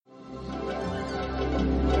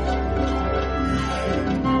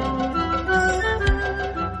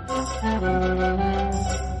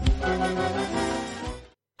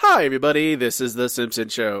Hi, everybody. This is The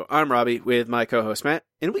Simpsons Show. I'm Robbie with my co-host, Matt,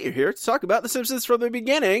 and we are here to talk about The Simpsons from the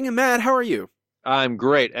beginning. Matt, how are you? I'm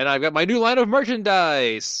great, and I've got my new line of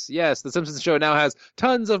merchandise. Yes, The Simpsons Show now has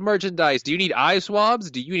tons of merchandise. Do you need eye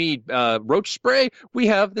swabs? Do you need roach spray? We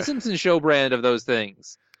have The Simpsons Show brand of those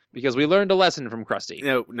things because we learned a lesson from Krusty.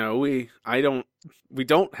 No, we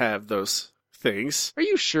don't have those things. Are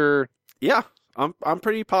you sure? Yeah, I'm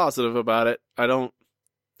pretty positive about it. I don't.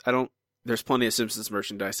 There's plenty of Simpsons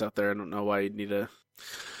merchandise out there. I don't know why you'd need a...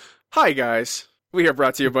 Hi, guys. We are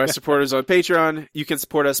brought to you by supporters on Patreon. You can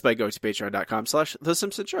support us by going to patreon.com/The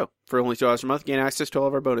Simpsons Show. For only $2 a month, gain access to all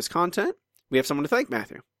of our bonus content. We have someone to thank,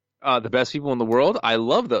 Matthew. The best people in the world. I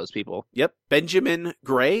love those people. Yep. Benjamin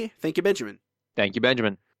Gray. Thank you, Benjamin. Thank you,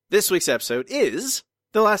 Benjamin. This week's episode is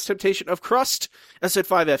The Last Temptation of Krust, episode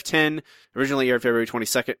 5F10, originally aired February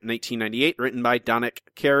 22nd, 1998, written by Donick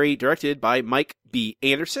Cary, directed by Mike B.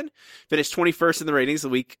 Anderson, finished 21st in the ratings of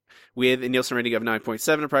the week with a Nielsen rating of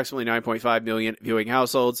 9.7, approximately 9.5 million viewing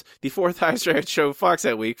households, the fourth highest rated show of Fox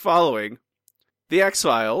that week, following The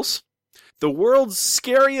X-Files, the world's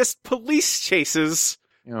scariest police chases,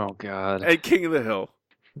 Oh, God. and King of the Hill.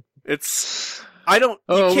 It's...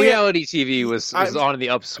 reality TV was on the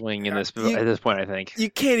upswing at this point, I think. You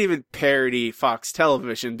can't even parody Fox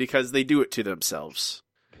Television because they do it to themselves.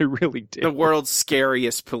 They really did. The world's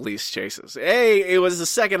scariest police chases. Hey, it was the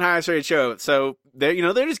second highest rated show, so they're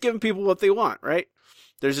just giving people what they want, right?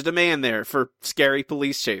 There's a demand there for scary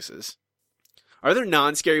police chases. Are there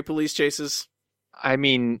non-scary police chases? I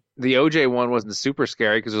mean, the OJ one wasn't super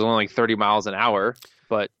scary because it was only like 30 miles an hour,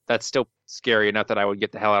 but that's still scary enough that I would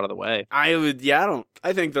get the hell out of the way. I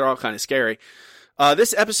think they're all kind of scary.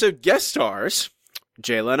 This episode guest stars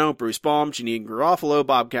Jay Leno, Bruce Baum, Janine Garofalo,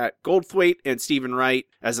 Bobcat Goldthwait, and Stephen Wright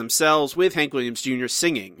as themselves, with Hank Williams Jr.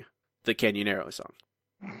 singing the Canyonero song.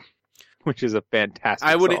 Which is a fantastic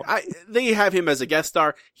song. They have him as a guest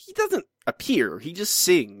star. He doesn't appear. He just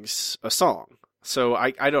sings a song. So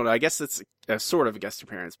I don't know. I guess it's a sort of a guest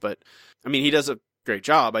appearance, but I mean, he does a great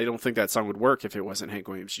job. I don't think that song would work if it wasn't Hank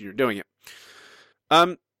Williams Jr. doing it.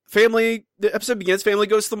 The episode begins, family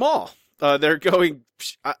goes to the mall. They're going,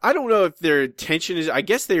 I don't know if their intention is, I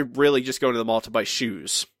guess they're really just going to the mall to buy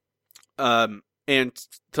shoes. And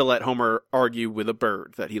to let Homer argue with a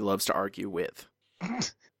bird that he loves to argue with.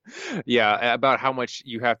 Yeah, about how much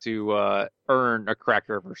you have to earn a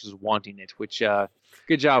cracker versus wanting it, which,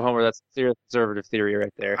 good job, Homer. That's conservative theory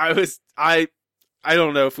right there. I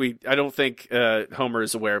don't know I don't think Homer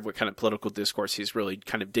is aware of what kind of political discourse he's really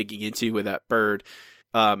kind of digging into with that bird.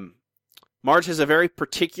 Marge has a very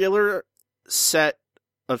particular set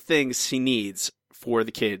of things he needs for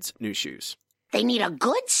the kids' new shoes. They need a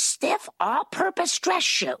good, stiff, all-purpose dress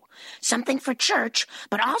shoe. Something for church,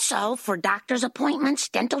 but also for doctor's appointments,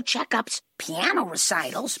 dental checkups, piano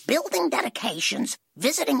recitals, building dedications,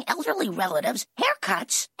 visiting elderly relatives,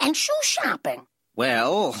 haircuts, and shoe shopping.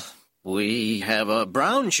 Well, we have a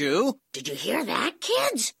brown shoe. Did you hear that,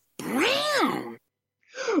 kids? Brown.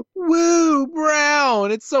 Woo,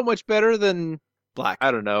 brown! It's so much better than Black.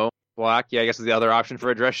 I don't know. Black, yeah, I guess is the other option for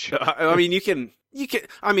a dress shoe. I mean, you can,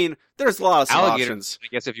 I mean, there's lots of alligator options. I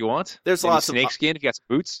guess if you want. There's maybe lots of snakeskin if you got some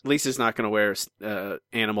boots. Lisa's not going to wear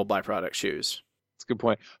animal byproduct shoes. That's a good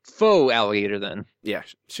point. Faux alligator, then. Yeah,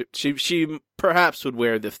 she perhaps would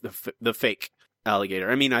wear the fake alligator.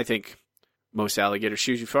 I mean, I think most alligator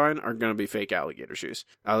shoes you find are going to be fake alligator shoes.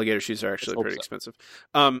 Alligator shoes are actually pretty expensive.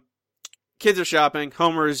 Kids are shopping.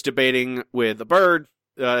 Homer is debating with a bird.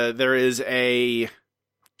 There is a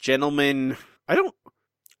gentleman.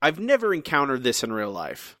 I've never encountered this in real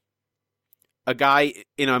life. A guy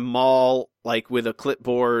in a mall, like with a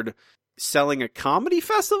clipboard, selling a comedy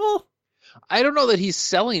festival? I don't know that he's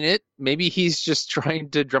selling it. Maybe he's just trying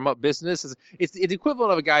to drum up business. It's the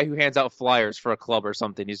equivalent of a guy who hands out flyers for a club or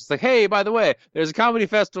something. He's just like, hey, by the way, there's a comedy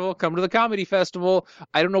festival. Come to the comedy festival.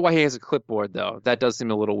 I don't know why he has a clipboard, though. That does seem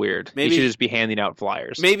a little weird. Maybe he should just be handing out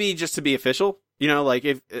flyers. Maybe just to be official. You know, like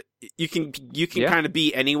if you can kind of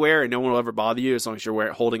be anywhere and no one will ever bother you as long as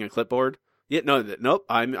you're holding a clipboard. Yeah, nope.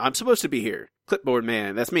 I'm supposed to be here. Clipboard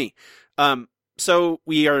man, that's me. So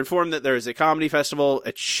we are informed that there is a comedy festival,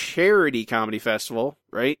 a charity comedy festival,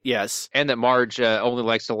 right? Yes. And that Marge only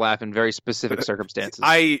likes to laugh in very specific circumstances.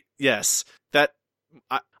 I'm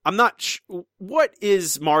not what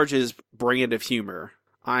is Marge's brand of humor?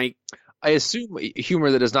 I assume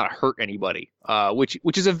humor that does not hurt anybody,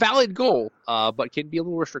 which is a valid goal, but can be a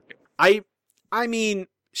little restrictive. I mean,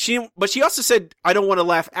 she also said, I don't want to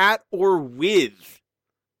laugh at or with.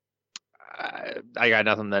 I got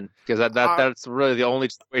nothing then, because that's really the only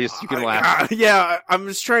ways you can laugh. Yeah, I'm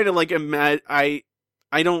just trying to like imagine. I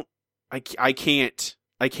can't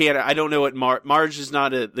I don't know what Marge is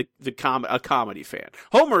not a comedy fan.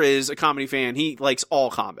 Homer is a comedy fan. He likes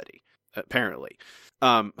all comedy, apparently.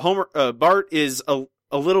 Bart is a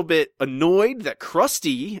little bit annoyed that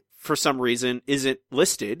Krusty, for some reason, isn't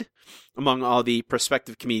listed among all the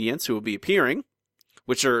prospective comedians who will be appearing,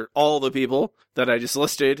 which are all the people that I just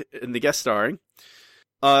listed in the guest starring.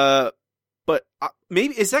 But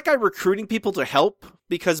maybe, is that guy recruiting people to help?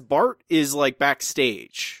 Because Bart is, like,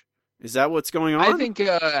 backstage. Is that what's going on? I think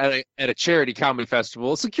at a charity comedy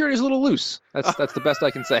festival, security's a little loose. That's the best I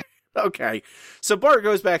can say. Okay. So Bart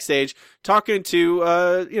goes backstage talking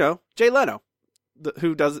to, Jay Leno,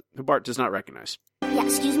 who Bart does not recognize. Yeah,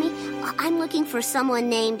 excuse me? I'm looking for someone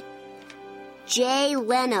named Jay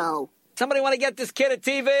Leno. Somebody want to get this kid a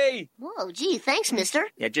TV? Whoa, gee, thanks, mister.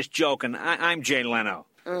 Yeah, just joking. I'm Jay Leno.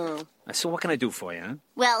 Oh. So what can I do for you, huh?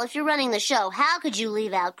 Well, if you're running the show, how could you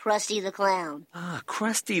leave out Krusty the Clown? Ah,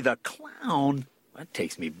 Krusty the Clown? That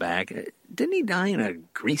takes me back. Didn't he die in a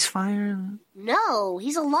grease fire? No,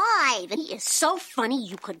 he's alive, and he is so funny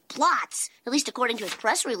you could plots, at least according to his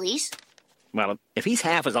press release. Well, if he's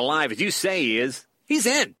half as alive as you say he is, he's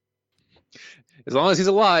in. As long as he's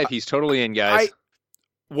alive, he's totally in, guys.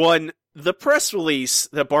 The press release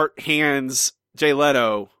that Bart hands Jay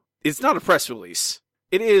Leno is not a press release.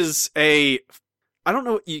 It is I don't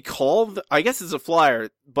know what you call I guess it's a flyer,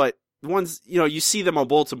 but the ones, you see them on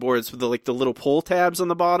bulletin boards with the little pull tabs on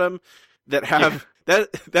the bottom that have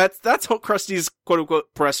that's Krusty's quote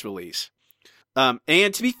unquote press release. And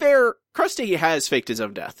to be fair, Krusty has faked his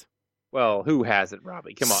own death. Well, who hasn't,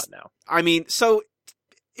 Robbie? Come on now. I mean, so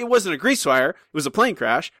it wasn't a grease fire, it was a plane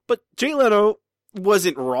crash, but Jay Leno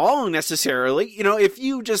wasn't wrong necessarily. If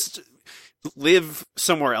you just live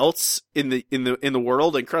somewhere else in the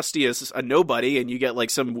world and Krusty is a nobody and you get like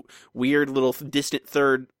some weird little distant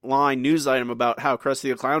third line news item about how Krusty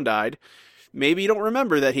the Clown died, maybe you don't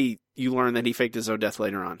remember that you learn that he faked his own death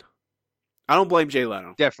later on. I don't blame Jay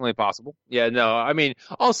Leno. Definitely possible. Yeah, no, I mean,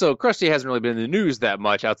 also, Krusty hasn't really been in the news that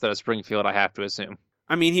much outside of Springfield, I have to assume.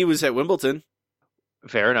 I mean, he was at Wimbledon.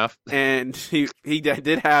 Fair enough. And he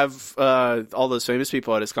did have all those famous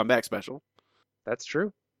people at his comeback special. That's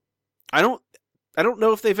true. I don't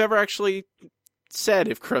know if they've ever actually said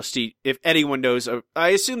if anyone knows. I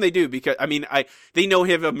assume they do because they know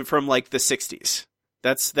him from like the 60s.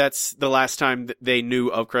 That's the last time that they knew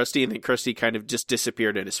of Krusty, and then Krusty kind of just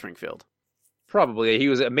disappeared into Springfield. Probably. He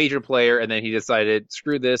was a major player, and then he decided,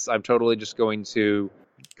 screw this, I'm totally just going to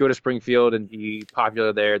go to Springfield and be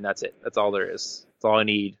popular there, and that's it. That's all there is. That's all I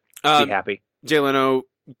need to be happy. Jay Leno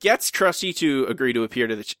gets Krusty to agree to appear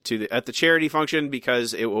at the charity function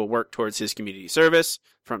because it will work towards his community service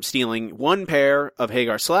from stealing one pair of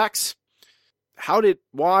Hagar slacks.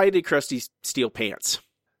 Why did Krusty steal pants?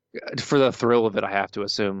 For the thrill of it, I have to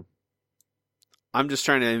assume. I'm just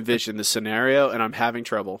trying to envision the scenario, and I'm having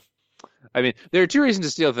trouble. I mean, there are two reasons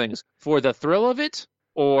to steal things. For the thrill of it,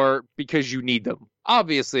 or because you need them.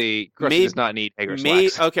 Obviously, Krusty does not need Hagar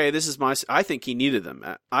slacks. Okay, I think he needed them.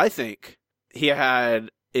 I think he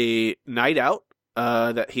had a night out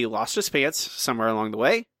that he lost his pants somewhere along the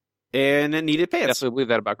way, and it needed pants. I definitely believe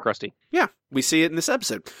that about Krusty. Yeah, we see it in this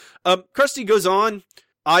episode. Krusty goes on.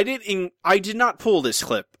 I did not pull this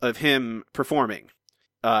clip of him performing.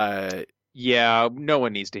 Yeah, no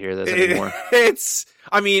one needs to hear this anymore. It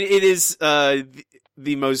is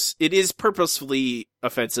it is purposefully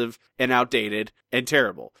offensive and outdated and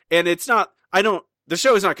terrible. And it's not, the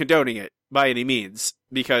show is not condoning it by any means,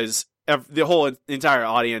 because the whole entire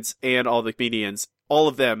audience and all the comedians, all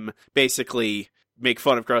of them basically make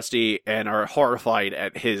fun of Krusty and are horrified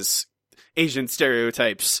at his Asian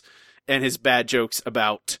stereotypes and his bad jokes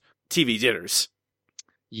about TV dinners.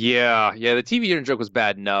 Yeah, the TV dinner joke was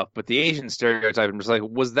bad enough, but the Asian stereotype, I'm just like,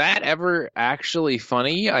 was that ever actually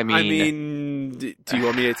funny? I mean, do you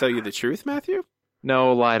want me to tell you the truth, Matthew?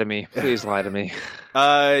 No, lie to me. Please lie to me.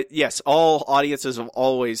 Yes, all audiences have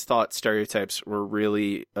always thought stereotypes were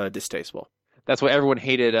really distasteful. That's why everyone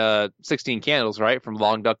hated 16 Candles, right? From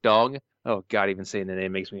Long Duck Dog. Oh, God, even saying the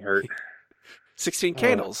name makes me hurt. 16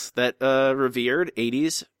 Candles, that revered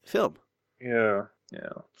 80s film. Yeah.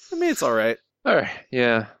 I mean, it's all right. All right,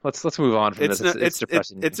 yeah. Let's move on from this. It's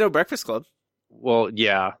depressing. It's no Breakfast Club. Well,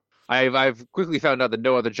 yeah. I've quickly found out that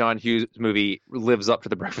no other John Hughes movie lives up to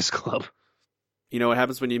The Breakfast Club. You know what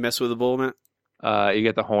happens when you mess with a bull, Matt? You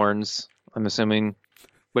get the horns, I'm assuming.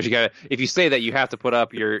 But you gotta, if you say that, you have to put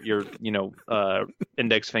up your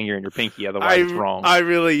index finger and your pinky, otherwise it's wrong. I'm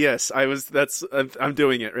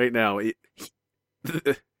doing it right now. He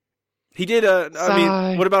did.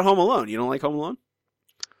 What about Home Alone? You don't like Home Alone?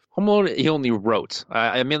 Home Alone, he only wrote.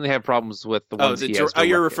 I mainly have problems with the ones he has.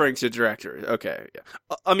 You're referring to director. Okay,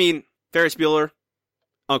 yeah. I mean, Ferris Bueller,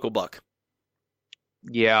 Uncle Buck.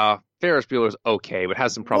 Yeah, Ferris Bueller's okay, but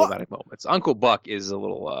has some problematic moments. Uncle Buck is a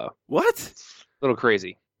little little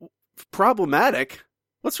crazy. Problematic?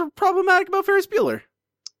 What's problematic about Ferris Bueller?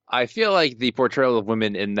 I feel like the portrayal of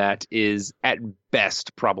women in that is at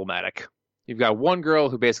best problematic. You've got one girl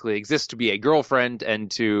who basically exists to be a girlfriend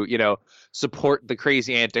and to, support the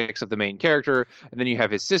crazy antics of the main character. And then you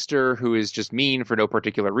have his sister who is just mean for no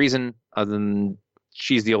particular reason other than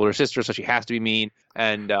she's the older sister, so she has to be mean.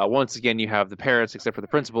 And once again, you have the parents, except for the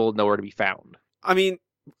principal, nowhere to be found. I mean,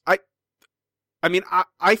 I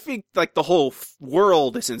think like the whole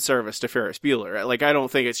world is in service to Ferris Bueller. Like, I don't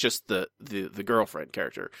think it's just the girlfriend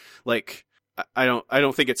character. Like, I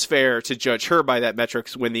don't think it's fair to judge her by that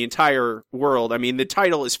metrics when the entire world. I mean, the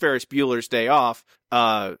title is Ferris Bueller's Day Off.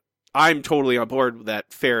 I'm totally on board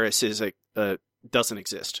that Ferris is doesn't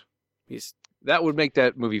exist. That would make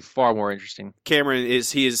that movie far more interesting.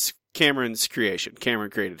 He is Cameron's creation.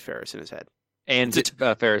 Cameron created Ferris in his head. And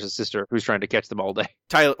Ferris' sister, who's trying to catch them all day.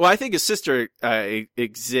 Tyler. Well, I think his sister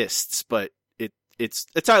exists, but it's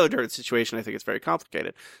a Tyler Durden situation. I think it's very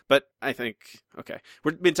complicated. But I think, okay,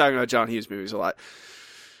 we've been talking about John Hughes movies a lot.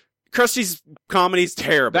 Krusty's comedy's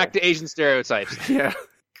terrible. Back to Asian stereotypes. Yeah.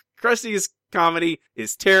 Krusty's comedy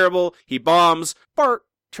is terrible. He bombs. Bart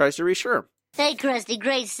tries to reassure him. Hey, Krusty,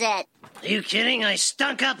 great set. Are you kidding? I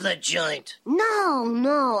stunk up the joint.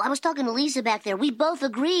 No. I was talking to Lisa back there. We both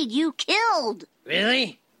agreed you killed.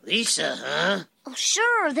 Really? Lisa, huh? Oh,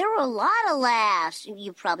 sure. There were a lot of laughs.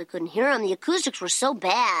 You probably couldn't hear them. The acoustics were so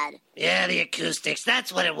bad. Yeah, the acoustics.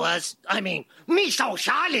 That's what it was. I mean, me so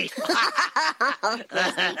Charlie.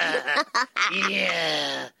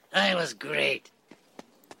 Yeah, I was great.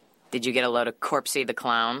 Did you get a load of Corpsey the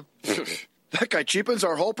Clown? That guy cheapens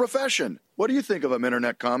our whole profession. What do you think of him,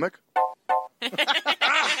 internet comic?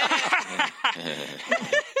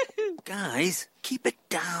 Guys, keep it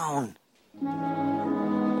down.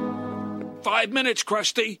 5 minutes,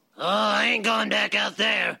 Krusty. Oh, I ain't going back out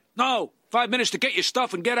there. No, 5 minutes to get your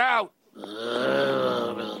stuff and get out.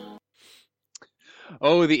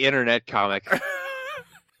 Oh, the internet comic.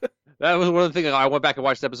 That was one of the things I went back and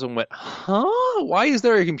watched the episode and went, huh? Why is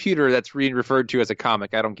there a computer that's being referred to as a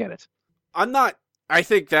comic? I don't get it. I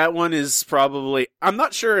think that one is probably, I'm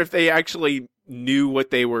not sure if they actually knew what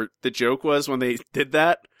the joke was when they did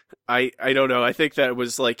that. I don't know. I think that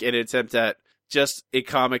was like an attempt at just a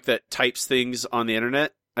comic that types things on the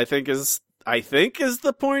internet. I think is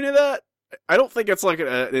the point of that. I don't think it's like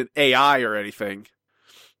an AI or anything.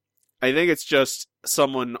 I think it's just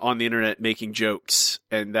someone on the internet making jokes,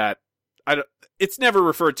 and that it's never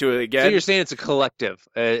referred to again. So you're saying it's a collective.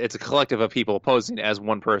 It's a collective of people posing as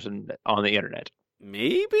one person on the internet.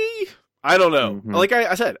 Maybe? I don't know. Mm-hmm. Like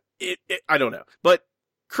I said, I don't know. But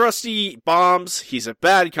Krusty bombs. He's a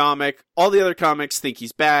bad comic. All the other comics think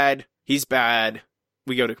he's bad. He's bad.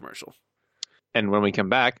 We go to commercial. And when we come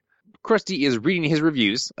back, Krusty is reading his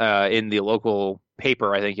reviews in the local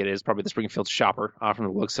paper, I think it is, probably the Springfield Shopper, from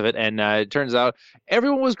the looks of it. And it turns out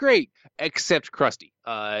everyone was great except Krusty.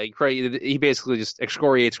 He basically just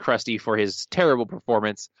excoriates Krusty for his terrible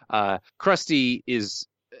performance. Krusty is...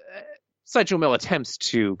 Sideshow Mel attempts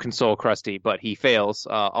to console Krusty, but he fails.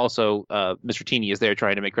 Also, Mr. Teeny is there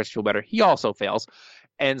trying to make Krusty feel better. He also fails.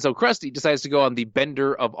 And so Krusty decides to go on the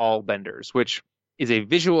Bender of all benders, which is a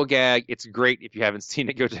visual gag. It's great. If you haven't seen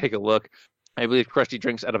it, go take a look. I believe Krusty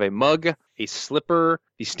drinks out of a mug, a slipper,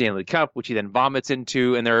 the Stanley Cup, which he then vomits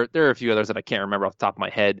into, and there are a few others that I can't remember off the top of my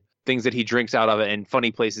head. Things that he drinks out of and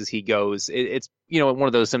funny places he goes. It's one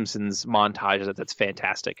of those Simpsons montages that's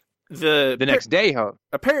fantastic. The next day,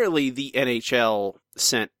 apparently the NHL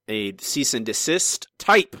sent a cease and desist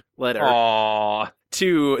type letter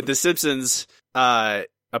to the Simpsons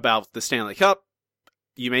about the Stanley Cup.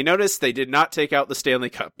 You may notice they did not take out the Stanley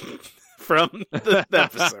Cup from the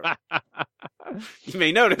episode. You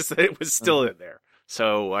may notice that it was still in there.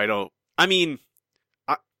 So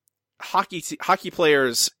hockey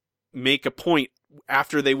players make a point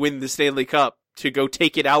after they win the Stanley Cup to go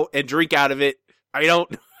take it out and drink out of it. I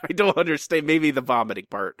don't understand. Maybe the vomiting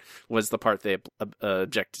part was the part they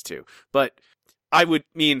objected to. But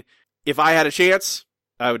if I had a chance,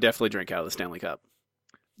 I would definitely drink out of the Stanley Cup.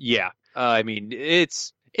 Yeah.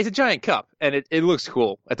 It's a giant cup, and it looks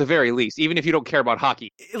cool, at the very least, even if you don't care about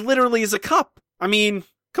hockey. It literally is a cup.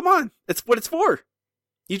 Come on. It's what it's for.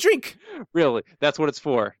 You drink. Really? That's what it's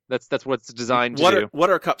for. That's what it's designed to do. What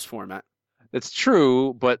are cups for, Matt? That's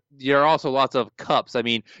true, but there are also lots of cups.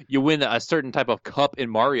 You win a certain type of cup in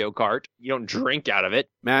Mario Kart. You don't drink out of it,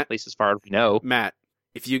 Matt. At least as far as we know. Matt,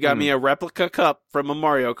 If you got me a replica cup from a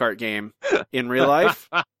Mario Kart game in real life,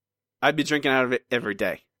 I'd be drinking out of it every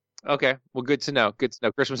day. Okay, well, good to know. Good to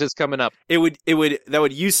know. Christmas is coming up. That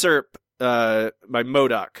would usurp my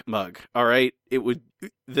MODOK mug. All right, it would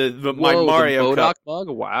my Mario the Cup mug.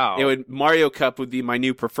 Wow. Mario Cup would be my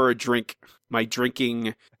new preferred drink. My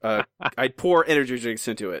drinking. I'd pour energy drinks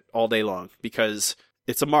into it all day long because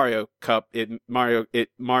it's a Mario Cup. Mario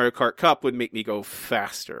Kart Cup would make me go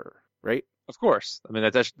faster, right? Of course. I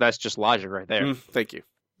mean, that's just logic right there. Thank you.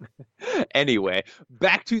 Anyway,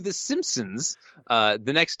 back to The Simpsons.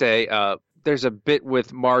 The next day, there's a bit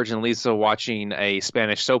with Marge and Lisa watching a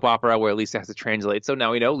Spanish soap opera where Lisa has to translate. So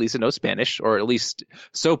now we know Lisa knows Spanish, or at least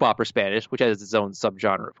soap opera Spanish, which has its own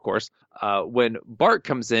subgenre, of course. When Bart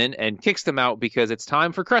comes in and kicks them out because it's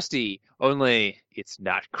time for Krusty, only it's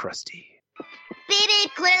not Krusty. Beep,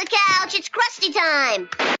 beep, clear the couch. It's Krusty time.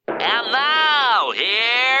 And now,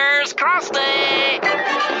 here's Krusty!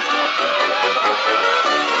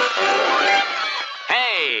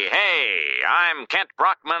 Hey, I'm Kent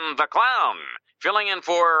Brockman the Clown, filling in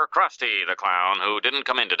for Krusty the Clown, who didn't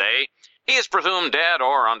come in today. He is presumed dead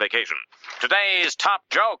or on vacation. Today's top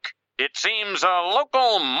joke: it seems a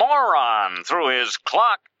local moron threw his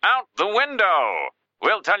clock out the window.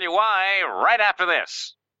 We'll tell you why right after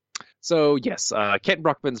this. So, yes, Kent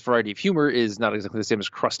Brockman's variety of humor is not exactly the same as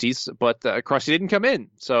Krusty's, but Krusty didn't come in,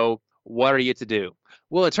 so what are you to do?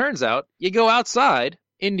 Well, it turns out you go outside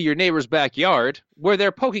into your neighbor's backyard where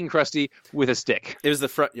they're poking Krusty with a stick. It was the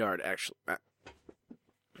front yard, actually. Are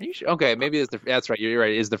you sure? Okay, maybe that's right. You're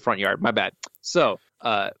right. It is the front yard. My bad. So,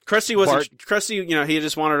 Krusty wasn't. Krusty, he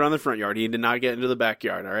just wandered on the front yard. He did not get into the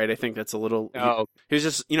backyard. All right, I think that's a little. He was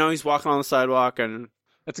just, he's walking on the sidewalk and.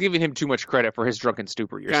 That's giving him too much credit for his drunken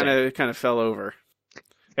stupor. You're saying kind of fell over.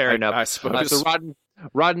 Fair enough. I suppose. So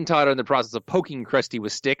Rod and Todd are in the process of poking Krusty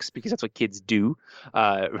with sticks because that's what kids do.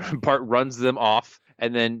 Bart runs them off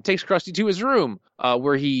and then takes Krusty to his room,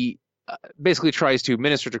 where he basically tries to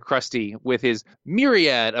minister to Krusty with his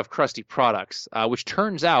myriad of Krusty products, which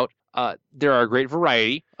turns out there are a great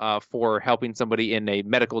variety for helping somebody in a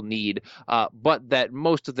medical need, but that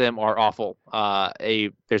most of them are awful.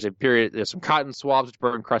 There's some cotton swabs which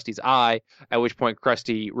burn Krusty's eye, at which point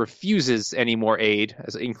Krusty refuses any more aid,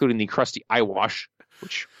 including the Krusty eye wash,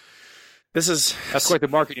 which that's quite the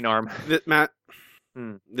marketing arm. Matt,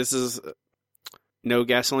 this is no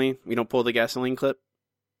gasoline. We don't pull the gasoline clip.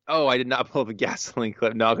 Oh, I did not pull the gasoline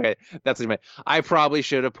clip. No, okay. That's what you meant. I probably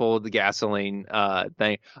should have pulled the gasoline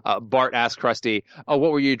thing. Bart asked Krusty, "Oh,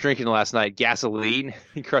 what were you drinking last night? Gasoline?"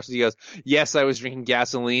 And Krusty goes, "Yes, I was drinking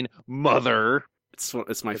gasoline, mother." It's my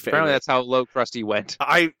favorite. Apparently that's how low Krusty went.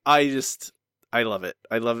 I love it.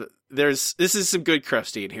 I love it. This is some good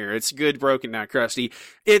Krusty in here. It's good broken down Krusty.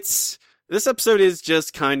 This episode is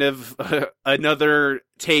just kind of another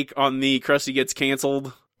take on the Krusty gets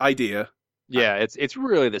canceled idea. Yeah, it's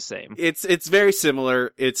really the same. It's very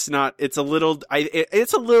similar. It's a little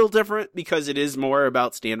different because it is more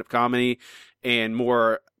about stand-up comedy and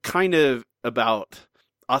more kind of about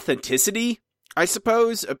authenticity, I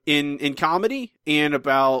suppose, in comedy, and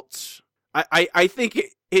about I think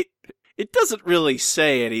it doesn't really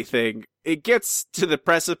say anything. It gets to the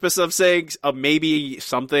precipice of saying maybe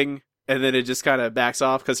something, and then it just kind of backs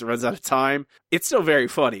off because it runs out of time. It's still very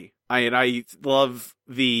funny. I love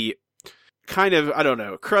the kind of, I don't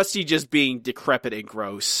know, Krusty just being decrepit and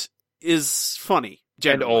gross is funny.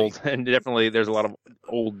 Generally. And old, and definitely there's a lot of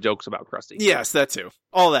old jokes about Krusty. Yes, that too.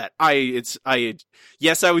 All that.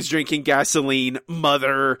 Yes, I was drinking gasoline.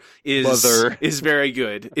 Mother is very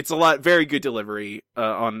good. It's very good delivery.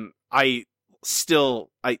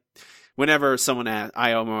 Whenever someone asks,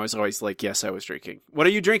 I always like, yes, I was drinking. What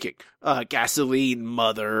are you drinking? Gasoline,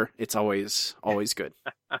 mother. It's always good.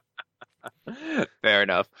 Fair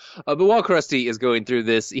enough. But while Krusty is going through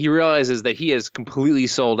this, he realizes that he is completely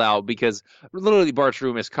sold out because literally Bart's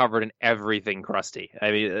room is covered in everything Krusty.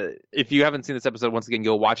 I mean, if you haven't seen this episode, once again,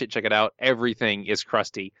 go watch it, check it out. Everything is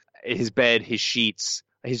Krusty. His bed, his sheets,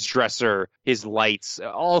 his dresser, his lights,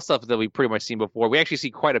 all stuff that we've pretty much seen before. We actually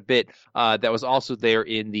see quite a bit that was also there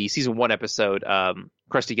in the season 1 episode,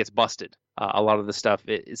 Krusty Gets Busted. A lot of the stuff,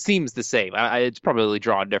 it seems the same. It's probably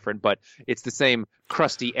drawn different, but it's the same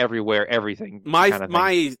Krusty everywhere, everything.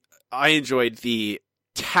 I enjoyed the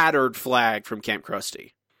tattered flag from Camp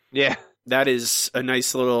Krusty. Yeah. That is a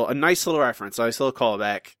nice little reference, a nice little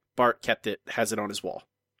callback. Bart kept it, has it on his wall.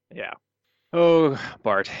 Yeah. Oh,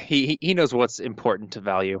 Bart. He knows what's important to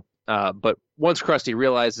value. But once Krusty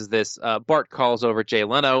realizes this, Bart calls over Jay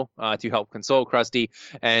Leno to help console Krusty,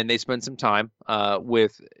 and they spend some time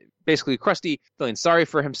with basically Krusty feeling sorry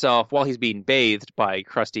for himself while he's being bathed by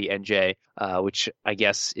Krusty and Jay, which I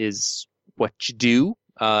guess is what you do.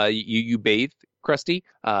 You bathe Krusty,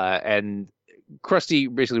 and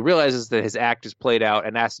Krusty basically realizes that his act is played out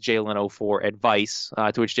and asks Jay Leno for advice,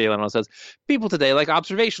 to which Jay Leno says, people today like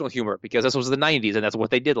observational humor because this was the 90s and that's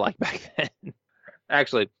what they did like back then.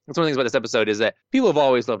 Actually, that's one of the things about this episode is that people have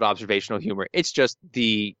always loved observational humor. It's just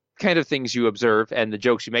the kind of things you observe and the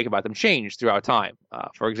jokes you make about them change throughout time.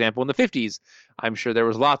 For example, in the 50s, I'm sure there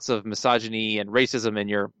was lots of misogyny and racism in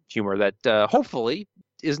your humor that hopefully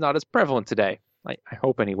is not as prevalent today. I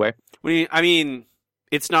hope anyway. I mean,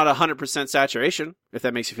 it's not 100% saturation, if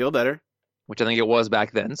that makes you feel better. Which I think it was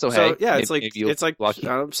back then. So hey, yeah, maybe, it's like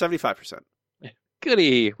 75%.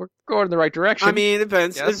 Goody, we're going in the right direction. I mean, it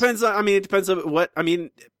depends. Yes. It depends. It depends on what.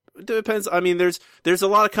 It depends. There's a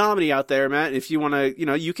lot of comedy out there, Matt. If you want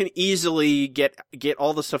to, you can easily get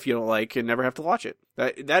all the stuff you don't like and never have to watch it.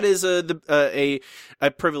 That is a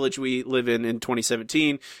privilege we live in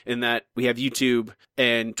 2017, in that we have YouTube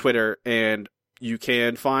and Twitter, and you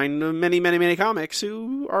can find many, many, many comics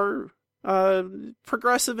who are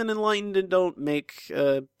progressive and enlightened and don't make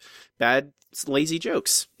bad, lazy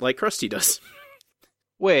jokes like Krusty does.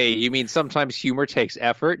 Wait, you mean sometimes humor takes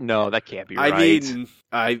effort? No, that can't be right. I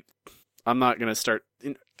mean, I'm not gonna start.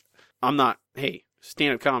 Hey,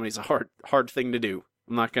 stand-up comedy is a hard thing to do.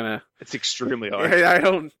 I'm not gonna. It's extremely hard. I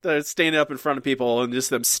don't stand up in front of people and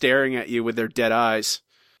just them staring at you with their dead eyes.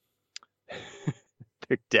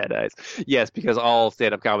 Their dead eyes. Yes, because all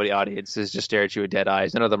stand-up comedy audiences just stare at you with dead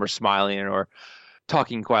eyes. None of them are smiling or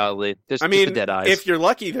talking quietly. Just the dead eyes. If you're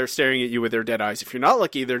lucky, they're staring at you with their dead eyes. If you're not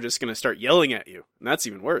lucky, they're just going to start yelling at you, and that's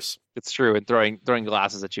even worse. It's true, and throwing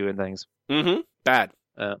glasses at you and things. Mm-hmm. Bad.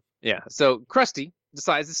 Yeah. So Krusty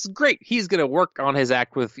decides this is great. He's going to work on his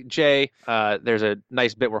act with Jay. There's a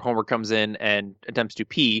nice bit where Homer comes in and attempts to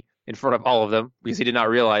pee in front of all of them because he did not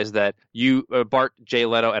realize that Bart, Jay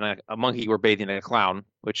Leno, and a monkey were bathing in a clown,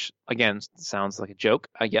 which again sounds like a joke,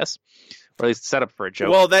 I guess. Or at least set up for a joke.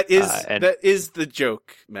 Well, that is the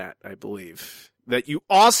joke, Matt, I believe. That you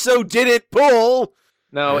also didn't pull.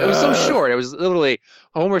 No, it was so short. It was literally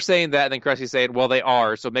Homer saying that and then Krusty saying, well, they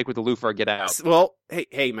are, so make with the loofah or get out. Well,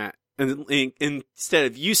 hey, Matt. And instead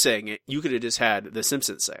of you saying it, you could have just had the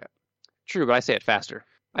Simpsons say it. True, but I say it faster.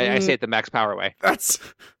 I say it the Max Power way.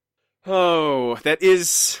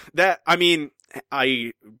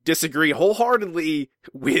 I disagree wholeheartedly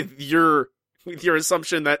with your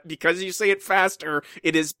assumption that because you say it faster,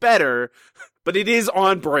 it is better, but it is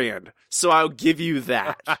on brand. So I'll give you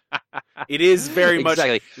that. It is very much,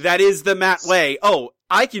 that is the Matt way. Oh,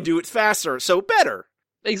 I can do it faster, so better.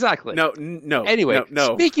 Exactly. No. Anyway,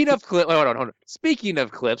 no. Speaking of clips, hold on. Speaking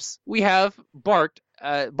of clips, we have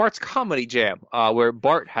Bart's comedy jam, where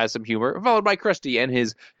Bart has some humor, followed by Krusty and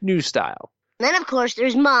his new style. Then, of course,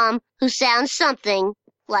 there's Mom, who sounds something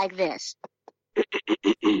like this.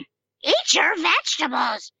 Eat your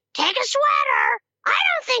vegetables. Take a sweater. I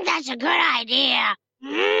don't think that's a good idea.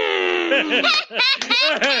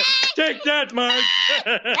 Take that, Mark.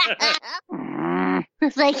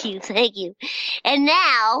 Thank you. And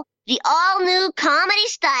now, the all-new comedy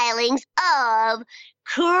stylings of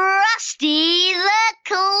Krusty the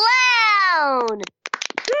Clown.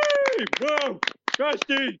 Hey, whoa,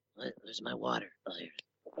 Krusty. Where's my water? Oh, here.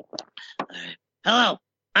 All right. Hello.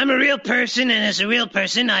 I'm a real person, and as a real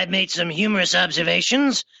person, I've made some humorous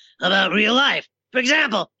observations about real life. For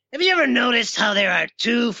example, have you ever noticed how there are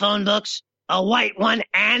two phone books? A white one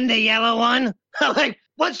and a yellow one? Like,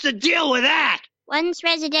 what's the deal with that? One's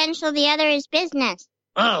residential, the other is business.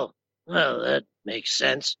 Oh, well, that makes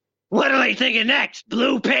sense. What are they thinking next?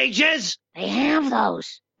 Blue pages? They have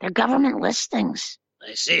those. They're government listings.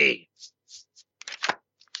 I see.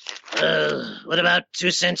 What about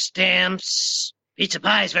 2-cent stamps? Pizza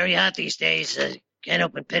pie is very hot these days. Can't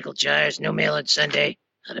open pickle jars, no mail on Sunday.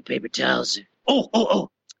 Out of paper towels. Oh.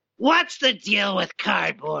 What's the deal with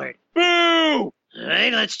cardboard? Boo! All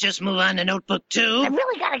right, let's just move on to notebook 2. I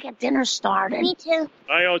really gotta get dinner started. Me too.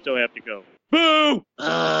 I also have to go. Boo!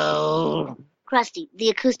 Oh. Krusty, the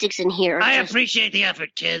acoustics in here are I just... appreciate the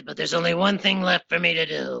effort, kid, but there's only one thing left for me to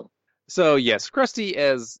do. So, yes, Krusty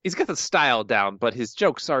he's got the style down, but his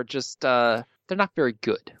jokes are just, they're not very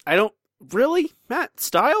good. I don't... Really? Matt,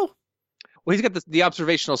 style? Well, he's got the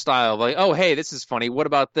observational style of like, oh, hey, this is funny. What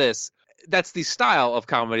about this? That's the style of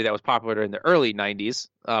comedy that was popular in the early 90s,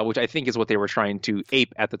 which I think is what they were trying to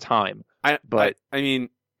ape at the time. I don't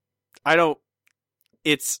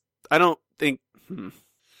think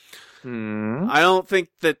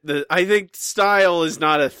style is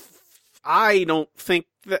not I don't think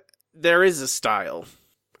that there is a style.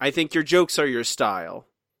 I think your jokes are your style.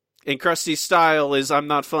 And Krusty's style is I'm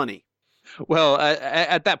not funny. Well,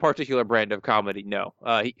 at that particular brand of comedy, no.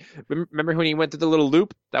 Remember when he went through the little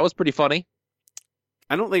loop? That was pretty funny.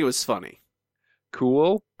 I don't think it was funny.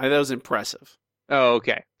 Cool. That was impressive. Oh,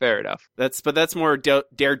 okay. Fair enough. That's more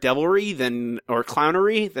daredevilry or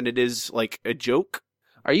clownery than it is like a joke.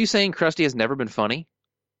 Are you saying Krusty has never been funny?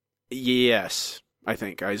 Yes, I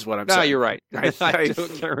think is what I'm saying. No, you're right. I can't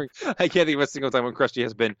think of a single time when Krusty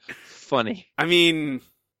has been funny. I mean,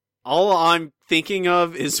 all I'm thinking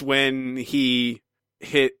of is when he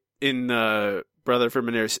hit in Brother from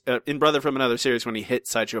Another Series when he hit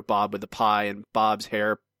Sideshow Bob with the pie and Bob's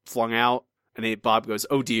hair flung out and Bob goes,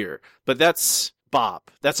 "Oh dear." But that's Bob.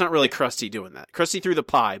 That's not really Krusty doing that. Krusty threw the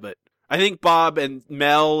pie, but I think Bob and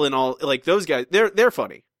Mel and all like those guys, they're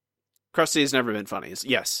funny. Krusty has never been funny.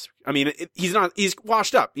 Yes. I mean, he's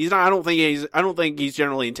washed up. He's not, I don't think he's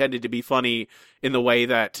generally intended to be funny in the way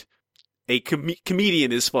that a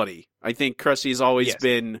comedian is funny. I think Krusty's always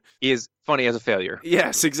been... He is funny as a failure.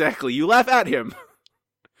 Yes, exactly. You laugh at him.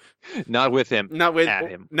 Not with him. Not with, at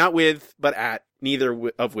him. Not with, but at.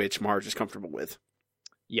 Neither of which Marge is comfortable with.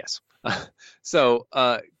 Yes. So,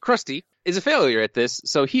 Krusty is a failure at this,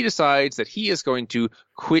 so he decides that he is going to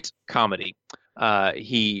quit comedy.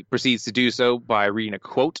 He proceeds to do so by reading a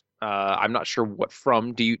quote. I'm not sure what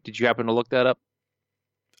from. Did you happen to look that up?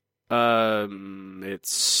 I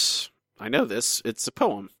know this. It's a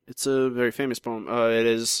poem. It's a very famous poem. It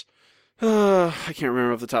is. I can't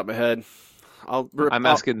remember off the top of my head. I'm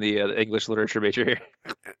asking the English literature major here.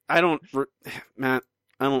 Matt.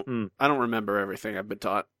 I don't remember everything I've been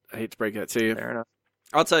taught. I hate to break that to you. Fair enough.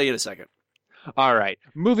 I'll tell you in a second. All right.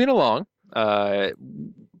 Moving along.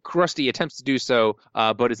 Krusty attempts to do so,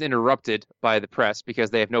 but is interrupted by the press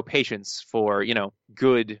because they have no patience for,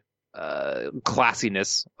 good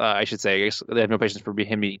classiness, I should say. I guess they have no patience for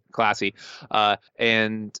him being classy.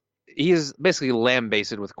 And he is basically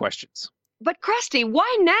lambasted with questions. But Krusty,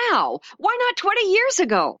 why now? Why not 20 years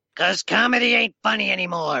ago? 'Cause comedy ain't funny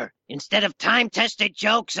anymore. Instead of time-tested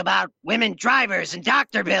jokes about women drivers and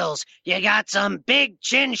doctor bills, you got some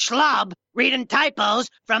big-chin schlub reading typos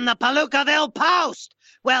from the Palookaville Post.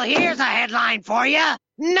 Well, here's a headline for you.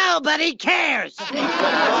 Nobody cares. Hey,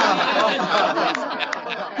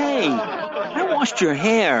 I washed your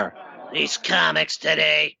hair. These comics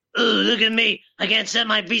today. Ooh, look at me. I can't set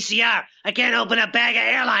my VCR. I can't open a bag of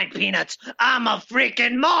airline peanuts. I'm a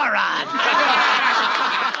freaking moron.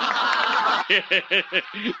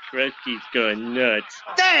 Krusty's going nuts.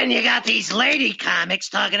 Then you got these lady comics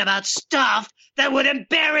talking about stuff that would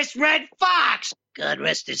embarrass Red Fox. God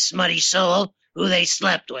rest his smutty soul. Who they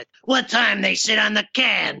slept with. What time they sit on the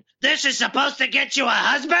can. This is supposed to get you a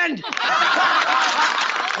husband?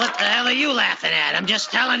 What the hell are you laughing at? I'm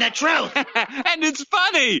just telling the truth. And it's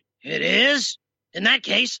funny. It is? In that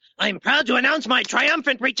case, I'm proud to announce my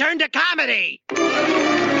triumphant return to comedy.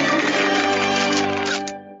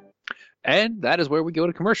 And that is where we go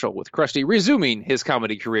to commercial, with Krusty resuming his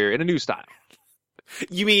comedy career in a new style.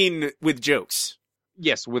 You mean with jokes?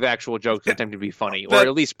 Yes, with actual jokes attempting to be funny, or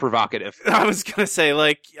at least provocative. I was going to say,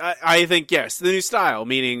 I think, yes, the new style,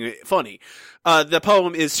 meaning funny. The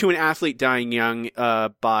poem is To an Athlete Dying Young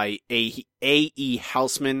by A.E.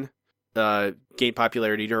 Houseman. Gained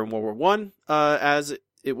popularity during World War I, as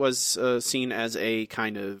it was seen as a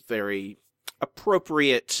kind of very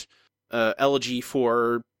appropriate elegy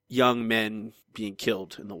for young men being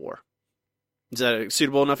killed in the war. Is that a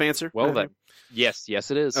suitable enough answer? Well, then, yes,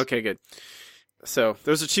 it is. Okay, good. So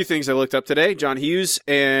those are two things I looked up today: John Hughes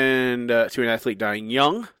and To an Athlete Dying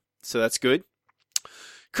Young. So that's good.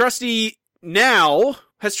 Krusty now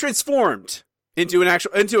has transformed into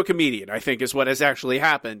a comedian, I think is what has actually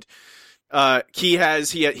happened. He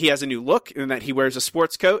has a new look in that he wears a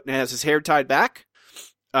sports coat and has his hair tied back.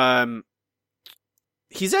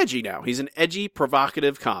 He's edgy now. He's an edgy,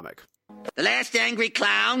 provocative comic. The last angry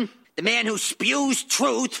clown, the man who spews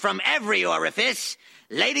truth from every orifice.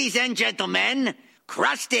 Ladies and gentlemen,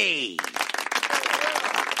 Krusty.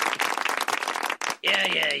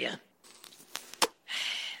 Yeah.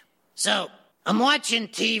 So, I'm watching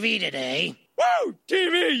TV today. Whoa,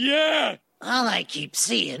 TV, yeah! All I keep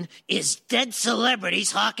seeing is dead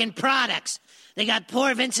celebrities hawking products. They got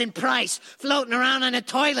poor Vincent Price floating around on a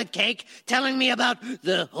toilet cake telling me about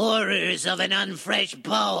the horrors of an unfresh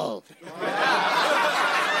bowl.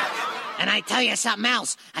 And I tell you something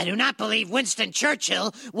else. I do not believe Winston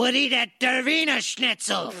Churchill would eat a Dervina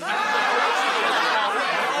Schnitzel.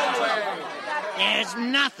 There's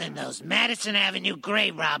nothing those Madison Avenue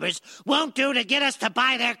grave robbers won't do to get us to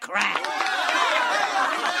buy their crap.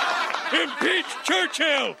 Impeach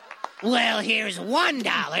Churchill! Well, here's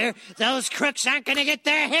 $1 those crooks aren't going to get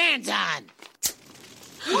their hands on.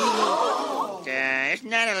 Isn't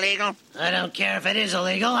that illegal? I don't care if it is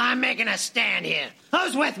illegal. I'm making a stand here.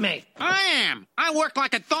 Who's with me? I am. I work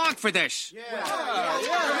like a dog for this.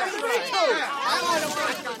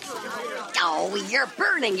 Oh, you're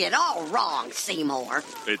burning it all wrong, Seymour.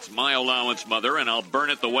 It's my allowance, Mother, and I'll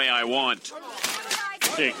burn it the way I want.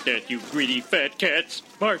 Take that, you greedy fat cats.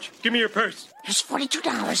 Marge, give me your purse. Here's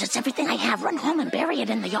 $42. It's everything I have. Run home and bury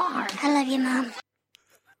it in the yard. I love you, Mom.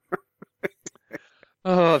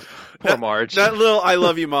 Oh, poor Marge. That little "I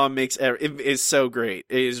love you, Mom" is so great.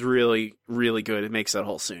 It is really, really good. It makes that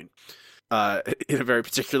whole scene in a very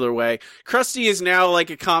particular way. Krusty is now like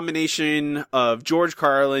a combination of George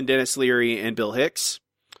Carlin, Dennis Leary, and Bill Hicks.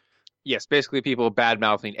 Yes, basically people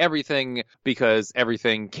bad-mouthing everything because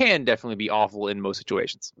everything can definitely be awful in most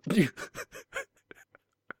situations.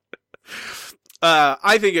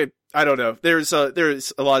 I think I don't know. There's a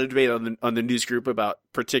lot of debate on the news group about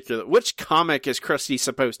which comic is Krusty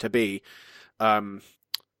supposed to be. Someone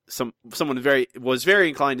was very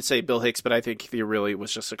inclined to say Bill Hicks, but I think he really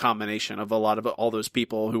was just a combination of a lot of all those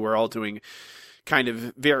people who were all doing kind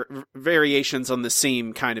of variations on the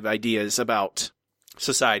same kind of ideas about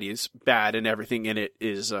society is bad and everything in it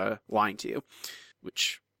is lying to you,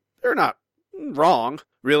 which they're not wrong,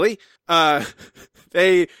 really.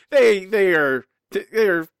 They are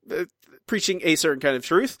preaching a certain kind of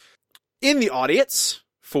truth. In the audience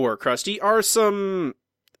for Krusty are some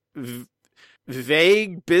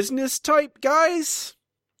vague business type guys.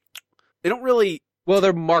 They don't really. Well,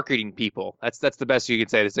 they're marketing people. That's the best you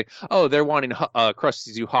could say. It's like, oh, they're wanting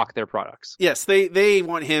Krusty to hawk their products. Yes, they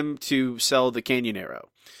want him to sell the Canyonero,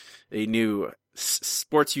 a new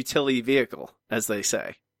sports utility vehicle, as they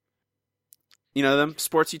say. You know them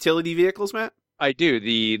sports utility vehicles, Matt? I do.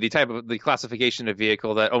 The type of the classification of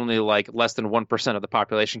vehicle that only like less than 1% of the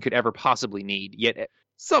population could ever possibly need, yet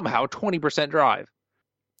somehow 20% drive.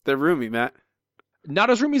 They're roomy, Matt.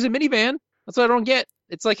 Not as roomy as a minivan. That's what I don't get.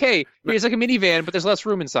 It's like, hey, here's like a minivan, but there's less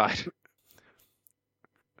room inside.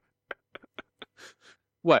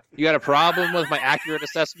 What? You got a problem with my accurate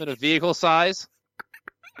assessment of vehicle size?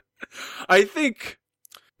 I think,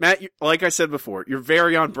 Matt, like I said before, you're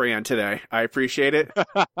very on brand today. I appreciate it.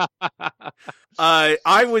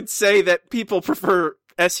 I would say that people prefer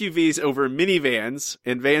SUVs over minivans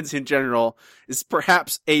and vans in general is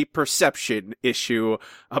perhaps a perception issue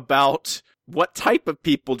about what type of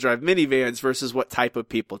people drive minivans versus what type of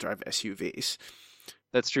people drive SUVs.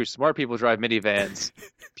 That's true. Smart people drive minivans.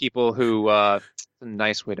 People who, a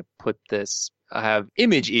nice way to put this, have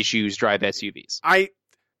image issues drive SUVs. I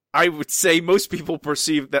would say most people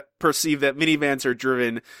perceive that minivans are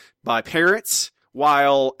driven by parents,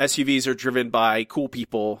 while SUVs are driven by cool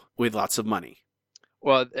people with lots of money.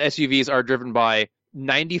 Well, SUVs are driven by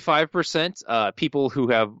 95% people who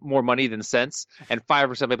have more money than sense, and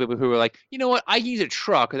 5% by people who are like, you know what, I can use a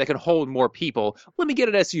truck that can hold more people. Let me get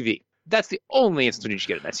an SUV. That's the only instance when you should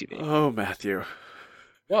get an SUV. Oh, Matthew.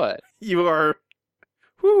 What? You are...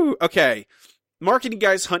 Whew. Okay. Marketing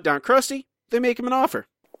guys hunt down Krusty. They make him an offer.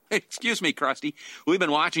 Excuse me, Krusty. We've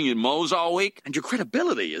been watching you mose all week. And your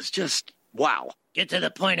credibility is just wow. Get to the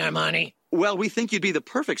point, Armani. Well, we think you'd be the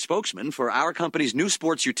perfect spokesman for our company's new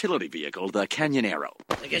sports utility vehicle, the Canyonero.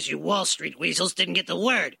 I guess you Wall Street weasels didn't get the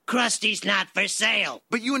word. Krusty's not for sale.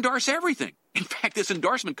 But you endorse everything. In fact, this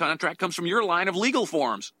endorsement contract comes from your line of legal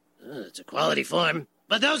forms. It's a quality form.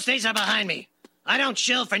 But those days are behind me. I don't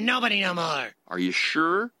chill for nobody no more. Are you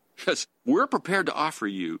sure? Because we're prepared to offer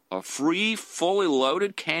you a free, fully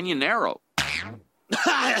loaded Canyonero.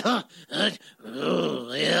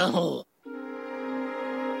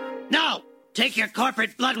 No! Take your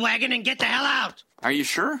corporate blood wagon and get the hell out! Are you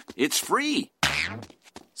sure? It's free.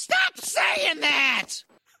 Stop saying that!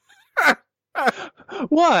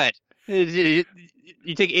 What?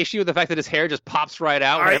 You take issue with the fact that his hair just pops right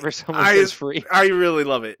out whenever someone says free? I really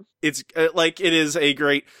love it. It's like it is a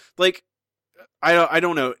great I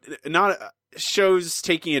don't know, not shows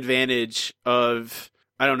taking advantage of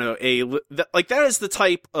that is the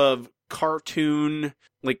type of cartoonish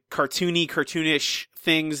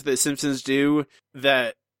things that Simpsons do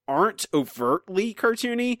that aren't overtly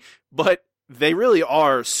cartoony, but they really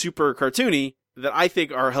are super cartoony that I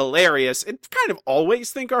think are hilarious and kind of always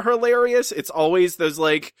think are hilarious. It's always those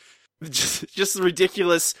just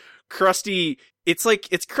ridiculous Krusty. It's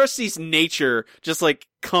Krusty's nature just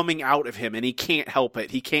coming out of him and he can't help it.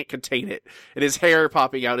 He can't contain it. And his hair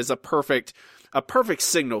popping out is a perfect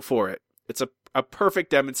signal for it. It's a perfect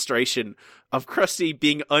demonstration of Krusty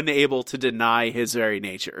being unable to deny his very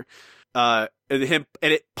nature. And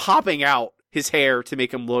it popping out his hair to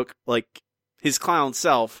make him look like his clown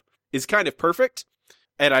self is kind of perfect.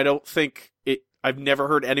 And I don't think I've never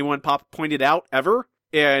heard anyone point it out ever.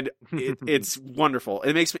 And it's wonderful.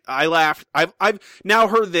 It makes me, I laughed. I've now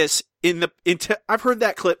heard this I've heard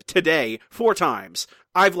that clip today 4 times.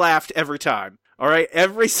 I've laughed every time. All right.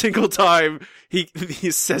 Every single time he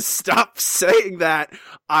says, stop saying that,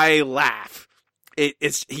 I laugh.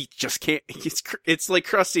 He just can't, it's like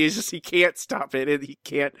Krusty, he can't stop it, and he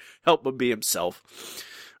can't help but be himself.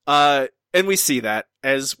 And we see that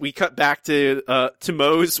as we cut back to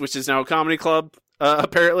Moe's, which is now a comedy club,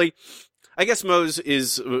 apparently. I guess Moe's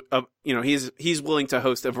is, he's willing to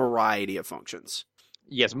host a variety of functions.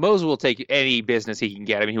 Yes, Moe's will take any business he can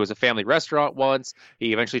get. I mean, he was a family restaurant once.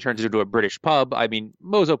 He eventually turned it into a British pub. I mean,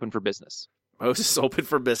 Moe's open for business. Moe's is open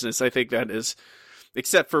for business. I think that is,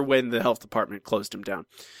 except for when the health department closed him down.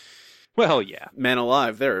 Well, yeah. Men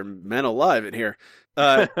alive. There are men alive in here.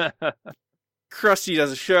 Krusty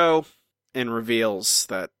does a show and reveals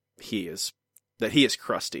that he is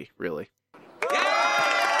Krusty, really.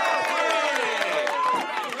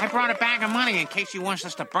 I brought a bag of money in case he wants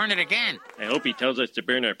us to burn it again. I hope he tells us to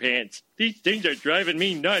burn our pants. These things are driving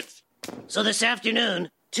me nuts. So this afternoon,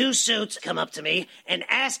 2 suits come up to me and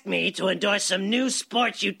ask me to endorse some new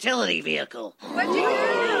sports utility vehicle.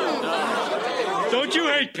 Don't you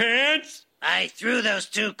hate pants? I threw those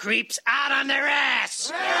 2 creeps out on their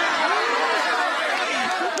ass.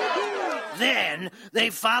 Then they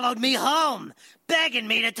followed me home, begging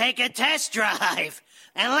me to take a test drive.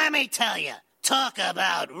 And let me tell you, talk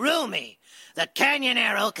about roomy. The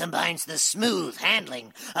Canyonero combines the smooth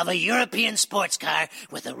handling of a European sports car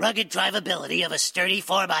with the rugged drivability of a sturdy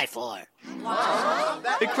 4x4.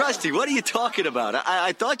 Hey, Krusty, what are you talking about?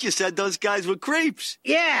 I thought you said those guys were creeps.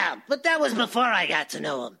 Yeah, but that was before I got to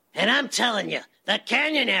know them. And I'm telling you, the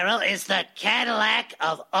Canyonero is the Cadillac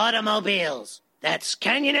of automobiles. That's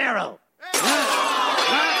Canyonero.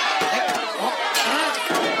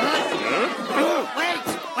 Wait,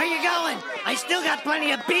 where you going? I still got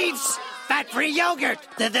plenty of beefs. Fat-free yogurt.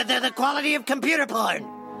 The quality of computer porn.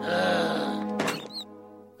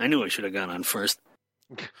 I knew I should have gone on first.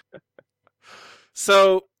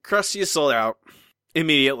 So Krusty is sold out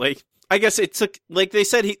immediately. I guess it took, like they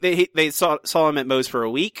said, they saw him at Moe's for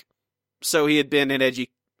a week. So he had been an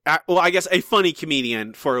a funny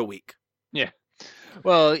comedian for a week. Yeah.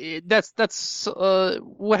 Well, that's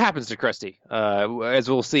what happens to Krusty. As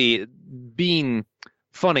we'll see, being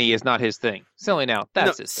funny is not his thing. Selling out,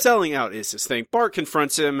 that's his thing. Selling out is his thing. Bart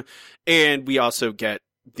confronts him, and we also get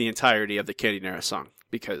the entirety of the Canyonero song,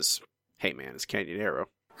 because, hey man, it's Canyonero.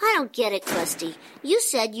 I don't get it, Krusty. You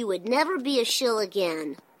said you would never be a shill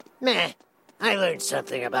again. Meh. I learned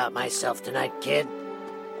something about myself tonight, kid.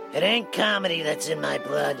 It ain't comedy that's in my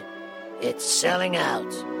blood. It's selling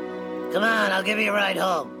out. Come on, I'll give you a ride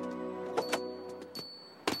home.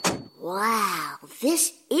 Wow,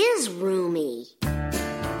 this is roomy.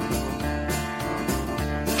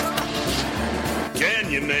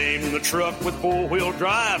 Can you name the truck with 4-wheel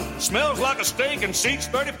drive? Smells like a steak and seats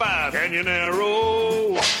 35.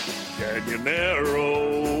 Canyonero,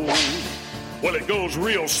 Canyonero. Well, it goes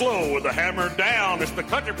real slow with the hammer down. It's the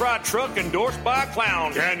country pride truck endorsed by a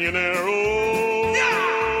clown. Canyonero,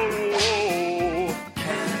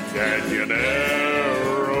 Canyonero.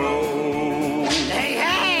 Hey,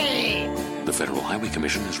 hey! The Federal Highway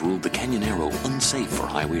Commission has ruled the Canyonero unsafe for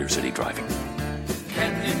highway or city driving.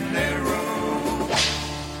 Canyonero.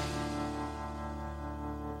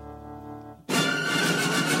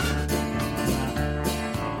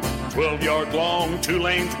 12-yard long, 2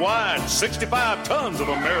 lanes wide, 65 tons of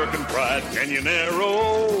American pride.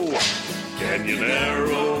 Canyonero,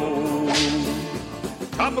 Canyonero.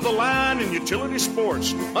 Top of the line in utility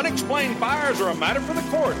sports. Unexplained fires are a matter for the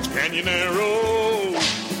courts. Canyonero,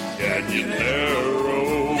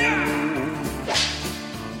 Canyonero.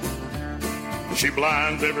 She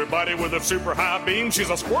blinds everybody with a super high beam. She's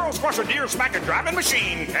a squirrel, squasher, deer, smacking, driving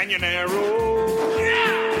machine. Canyonero.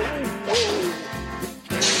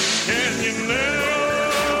 Canyonero.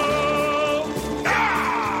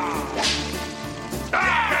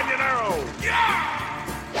 Canyonero.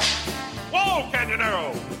 Whoa,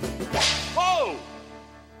 Canyonero. Whoa.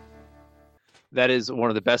 That is one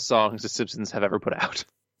of the best songs the Simpsons have ever put out.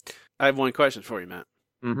 I have one question for you, Matt.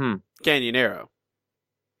 Mm-hmm. Canyonero.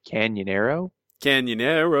 Canyonero?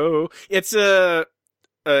 Canyonero. It's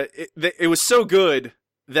it was so good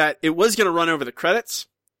that it was going to run over the credits,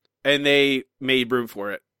 and they made room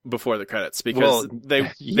for it before the credits because they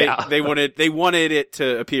wanted it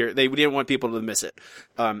to appear. They didn't want people to miss it.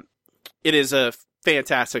 It is a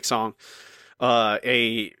fantastic song.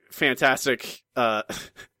 A fantastic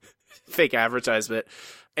fake advertisement.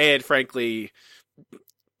 And frankly,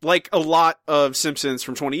 like a lot of Simpsons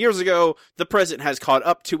from 20 years ago, the present has caught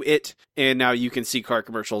up to it, and now you can see car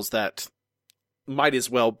commercials that might as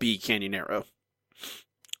well be Canyonero.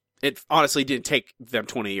 It honestly didn't take them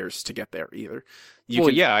 20 years to get there either.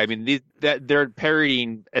 Yeah, I mean, they're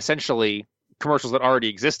parodying essentially commercials that already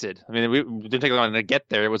existed. I mean, we didn't take long to get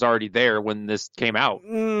there. It was already there when this came out.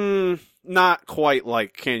 Not quite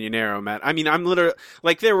like Canyonero, Matt. I mean, I'm literally,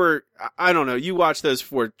 like, there were, I don't know, you watch those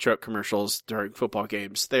Ford truck commercials during football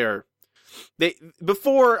games.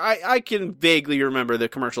 Before, I can vaguely remember the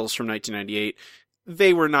commercials from 1998.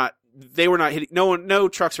 They were not hitting, no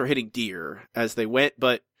trucks were hitting deer as they went,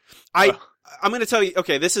 but I'm going to tell you,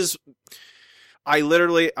 okay, there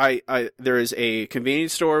is a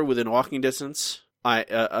convenience store within walking distance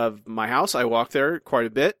of my house. I walk there quite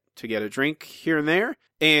a bit to get a drink here and there.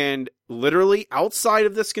 And literally outside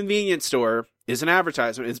of this convenience store is an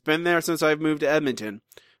advertisement. It's been there since I've moved to Edmonton.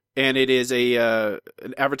 And it is an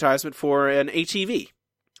advertisement for an ATV,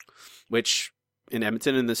 which in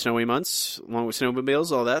Edmonton in the snowy months, along with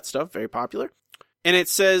snowmobiles, all that stuff, very popular. And it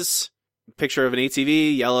says, picture of an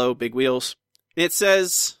ATV, yellow, big wheels. It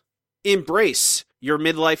says, embrace your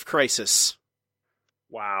midlife crisis.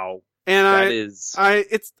 Wow. And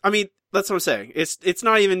that's what I'm saying. It's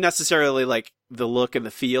not even necessarily like the look and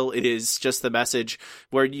the feel. It is just the message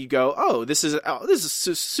where you go, oh, this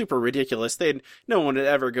is super ridiculous. No one would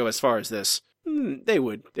ever go as far as this. They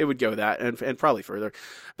would go that and probably further.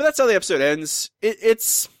 But that's how the episode ends. It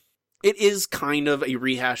is kind of a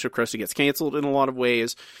rehash of Krusty Gets Canceled in a lot of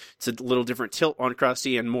ways. It's a little different tilt on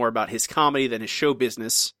Krusty and more about his comedy than his show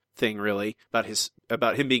business thing, really.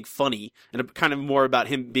 About him being funny and kind of more about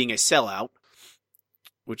him being a sellout,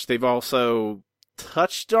 which they've also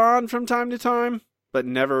touched on from time to time, but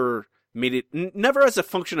never as a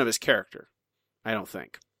function of his character, I don't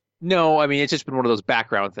think. No, I mean, it's just been one of those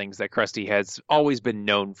background things that Krusty has always been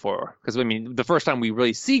known for. Because, I mean, the first time we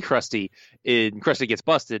really see Krusty in Krusty Gets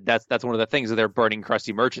Busted, that's one of the things that they're burning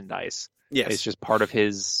Krusty merchandise. Yes. It's just part of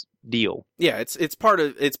his deal. Yeah, it's part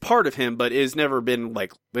of him, but it's never been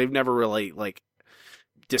like, they've never really like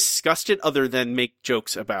discussed it other than make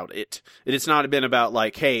jokes about it. It's not been about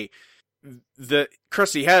like, hey, the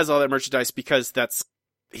Krusty has all that merchandise because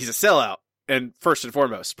he's a sellout, and first and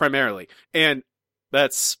foremost, primarily. And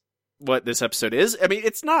that's what this episode is. I mean,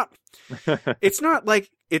 it's not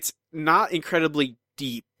incredibly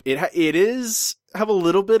deep. It is have a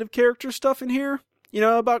little bit of character stuff in here,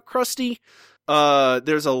 about Krusty.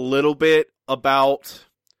 There's a little bit about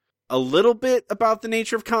the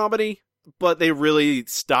nature of comedy, but they really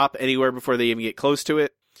stop anywhere before they even get close to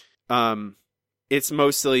it. It's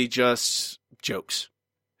mostly just jokes.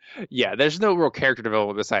 Yeah, there's no real character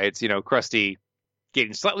development besides, Krusty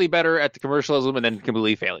getting slightly better at the commercialism and then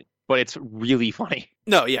completely failing. But it's really funny.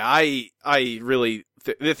 No, yeah, I really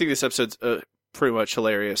I think this episode's pretty much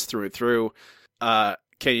hilarious through and through.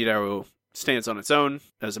 Canyonero stands on its own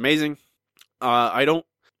as amazing. I don't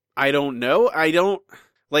know.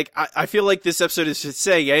 I feel like this episode is just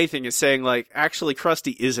saying anything. Is saying like, actually,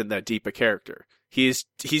 Krusty isn't that deep a character. He's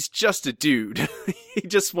just a dude. He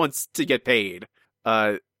just wants to get paid.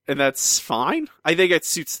 And that's fine. I think it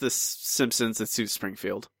suits the Simpsons. It suits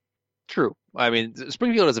Springfield. True. I mean,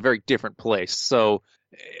 Springfield is a very different place, so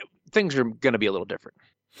things are going to be a little different.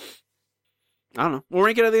 I don't know. We'll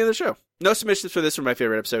rank it at the end of the show. No submissions for this or my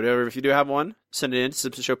favorite episode. However, if you do have one, send it in to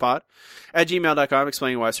simpsonshowpod@gmail.com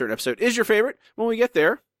explaining why a certain episode is your favorite. When we get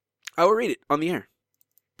there, I will read it on the air.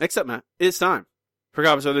 Next up, Matt, it's time for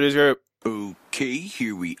comments on the news group. Okay,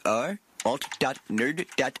 here we are.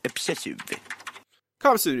 Alt.nerd.obsessive.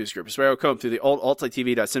 Comments to the news group is where I will comb through the old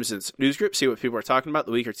alt.tv.simpsons news group, see what people are talking about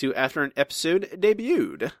the week or two after an episode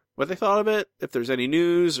debuted, what they thought of it, if there's any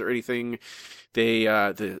news or anything they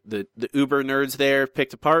the uber nerds there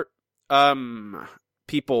picked apart.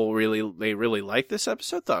 People really liked this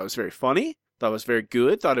episode, thought it was very funny, thought it was very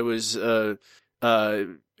good, thought it was a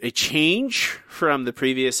change from the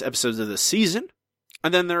previous episodes of the season.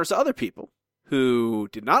 And then there's other people who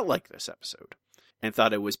did not like this episode and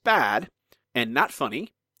thought it was bad and not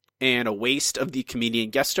funny, and a waste of the comedian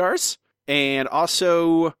guest stars, and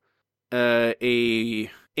also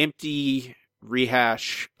a empty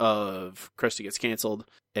rehash of Krusty Gets Canceled,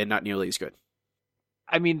 and not nearly as good.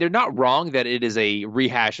 I mean, they're not wrong that it is a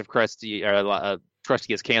rehash of Krusty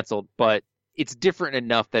Gets Canceled, but it's different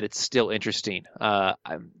enough that it's still interesting. Like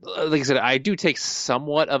I said, I do take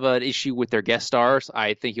somewhat of an issue with their guest stars.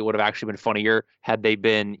 I think it would have actually been funnier had they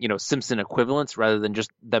been, Simpson equivalents rather than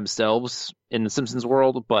just themselves in the Simpsons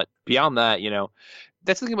world. But beyond that,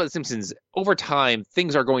 that's the thing about The Simpsons. Over time,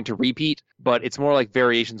 things are going to repeat, but it's more like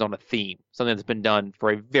variations on a theme, something that's been done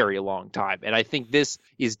for a very long time. And I think this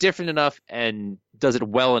is different enough and does it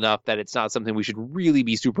well enough that it's not something we should really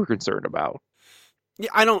be super concerned about.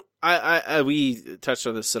 Yeah, we touched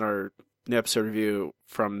on this in our episode review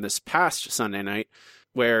from this past Sunday night,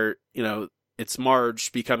 where, it's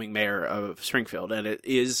Marge becoming mayor of Springfield, and it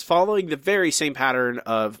is following the very same pattern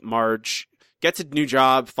of Marge gets a new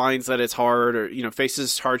job, finds that it's hard, or,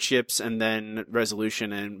 faces hardships, and then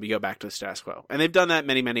resolution, and we go back to the status quo. And they've done that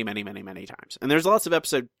many, many, many, many, many times. And there's lots of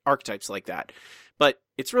episode archetypes like that. But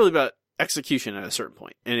it's really about execution at a certain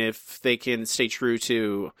point. And if they can stay true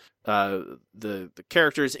to the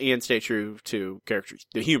characters and stay true to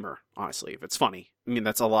the humor, honestly, if it's funny. I mean,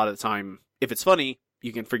 that's a lot of the time. If it's funny,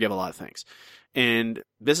 you can forgive a lot of things. And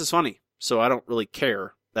this is funny, so I don't really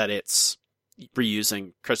care that it's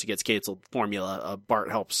reusing Krusty Gets Canceled formula. Bart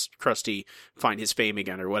helps Krusty find his fame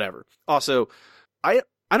again or whatever. Also, I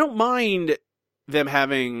don't mind them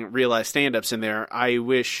having real life stand-ups in there. I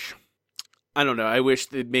wish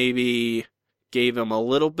they maybe gave him a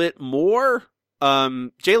little bit more.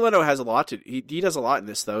 Jay Leno has a lot he does a lot in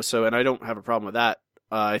this though, and I don't have a problem with that.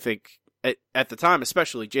 I think at the time,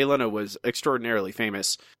 especially, Jay Leno was extraordinarily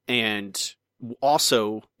famous and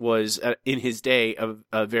also was in his day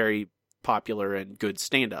a very popular and good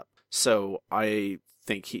stand-up. So I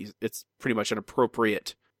think it's pretty much an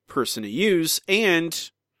appropriate person to use,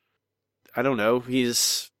 and I don't know,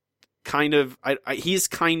 he's kind of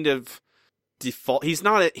default. He's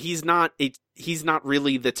not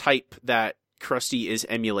really the type that Krusty is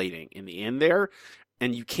emulating in the end there,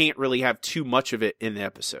 and you can't really have too much of it in the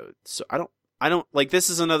episode. So I don't like,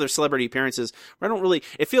 this is another celebrity appearances where I don't really,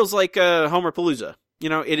 it feels like Homer Palooza.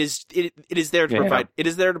 It is there to provide, it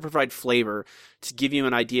is there to provide flavor, to give you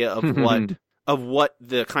an idea of what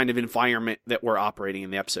the kind of environment that we're operating in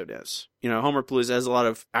the episode is. Homer Palooza has a lot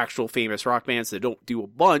of actual famous rock bands that don't do a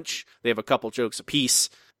bunch. They have a couple jokes apiece.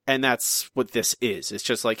 And that's what this is. It's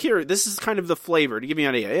just like, here, this is kind of the flavor to give you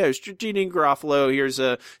an idea. Yeah, here's Gene Garofalo, here's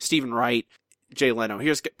Stephen Wright, Jay Leno.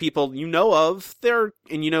 Here's people of. They're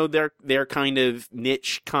kind of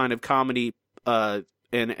niche kind of comedy,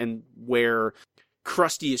 and where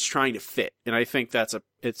Krusty is trying to fit. And I think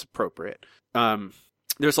it's appropriate.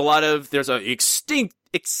 There's a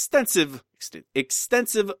extensive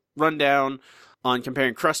rundown on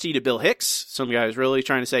comparing Krusty to Bill Hicks. Some guys really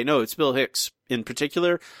trying to say, no, it's Bill Hicks in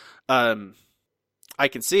particular. I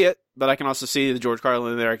can see it, but I can also see the George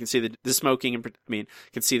Carlin in there. I can see the smoking. I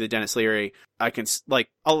can see the Dennis Leary. Dennis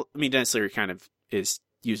Leary kind of is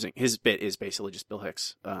using, his bit is basically just Bill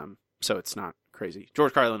Hicks. So it's not crazy.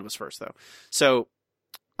 George Carlin was first though. So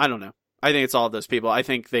I don't know. I think it's all of those people. I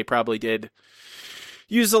think they probably did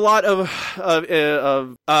use a lot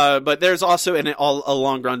but there's also a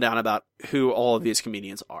long rundown about who all of these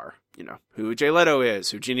comedians are. Who Jay Leno is,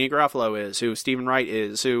 who Gene Garofalo is, who Stephen Wright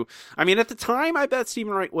is, at the time, I bet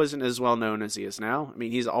Stephen Wright wasn't as well known as he is now.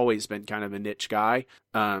 He's always been kind of a niche guy.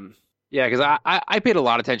 Yeah, because I paid a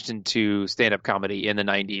lot of attention to stand-up comedy in the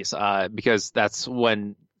 90s, because that's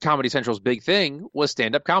when Comedy Central's big thing was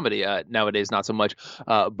stand-up comedy. Nowadays, not so much.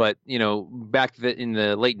 But, back in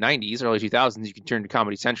the late 90s, early 2000s, you could turn to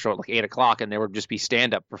Comedy Central at like 8 o'clock and there would just be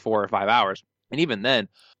stand-up for 4 or 5 hours. And even then,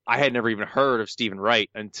 I had never even heard of Stephen Wright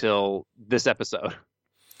until this episode.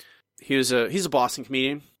 He's a Boston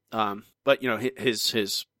comedian. But,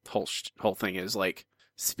 his whole thing is like,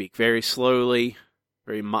 speak very slowly,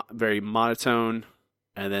 very monotone,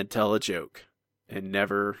 and then tell a joke and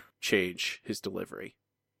never change his delivery.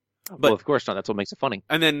 But of course not. That's what makes it funny.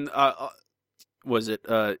 And then, was it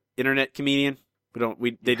internet comedian?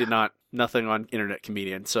 They did nothing on internet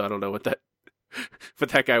comedian, so I don't know what that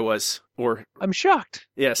guy was. Or I'm shocked.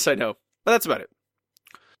 Yes, I know, but that's about it.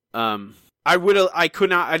 I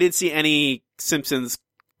didn't see any Simpsons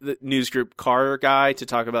news group car guy to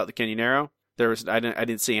talk about the Canyonero. I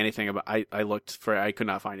didn't see anything about. I looked for. I could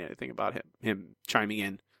not find anything about him chiming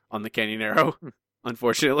in on the Canyonero.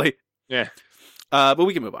 Unfortunately. Yeah. But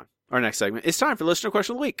we can move on. Our next segment. It's time for Listener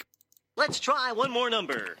Question of the Week. Let's try one more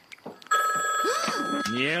number.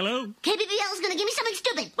 Yellow. KBBL is going to give me something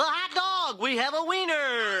stupid. The hot dog. We have a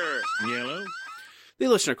wiener. Yellow. The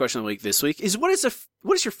Listener Question of the Week this week is, what is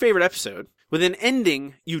your favorite episode with an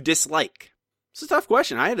ending you dislike? It's a tough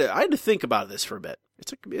question. I had to think about this for a bit.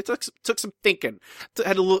 It took some thinking. I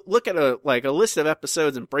had to look at a list of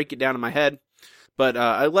episodes and break it down in my head. But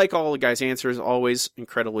I like all the guys' answers. Always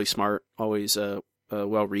incredibly smart. Always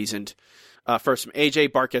well reasoned. First from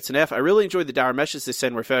AJ, Bart gets an F. I really enjoyed the dour messages they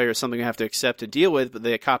send where failure is something I have to accept and deal with, but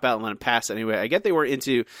they cop out and let him pass anyway. I get they were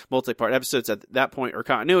into multi-part episodes at that point or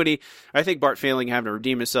continuity. I think Bart failing having to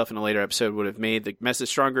redeem himself in a later episode would have made the message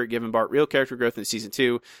stronger, given Bart real character growth in season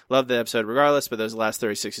 2. Love the episode regardless, but those last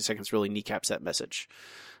 30-60 seconds really kneecaps that message.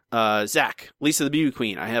 Zach, Lisa the Beauty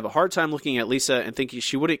Queen. I have a hard time looking at Lisa and thinking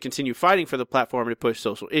she wouldn't continue fighting for the platform to push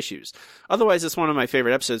social issues. Otherwise, it's one of my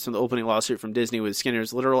favorite episodes from the opening lawsuit from Disney with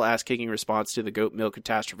Skinner's literal ass-kicking response to the goat milk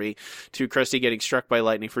catastrophe, to Krusty getting struck by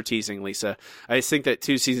lightning for teasing Lisa. I just think that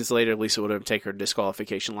 2 seasons later, Lisa would have taken her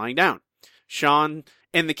disqualification lying down. Sean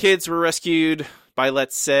and the kids were rescued by,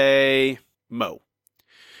 let's say, Mo.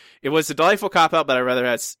 It was a delightful cop-out, but I'd rather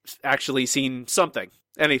have actually seen something.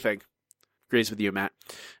 Anything. Agrees with you, Matt.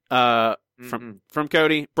 From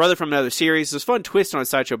Cody, brother from another series. It was a fun twist on a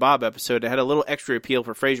Sideshow Bob episode that had a little extra appeal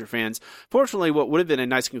for Frasier fans. Fortunately, what would have been a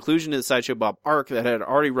nice conclusion to the Sideshow Bob arc that had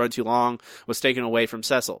already run too long was taken away from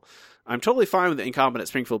Cecil. I'm totally fine with the incompetent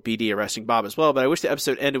Springfield PD arresting Bob as well, but I wish the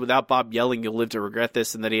episode ended without Bob yelling "You'll live to regret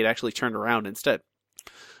this," and that he had actually turned around instead.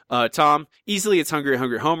 Tom, easily it's Hungry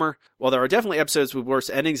Hungry Homer. While there are definitely episodes with worse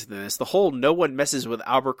endings than this, the whole no one messes with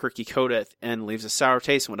Albuquerque Coda at the end leaves a sour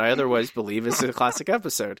taste in what I otherwise believe is a classic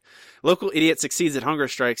episode. Local idiot succeeds at hunger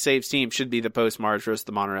strike, saves team should be the post-Marge roast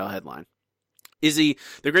the monorail headline. Izzy,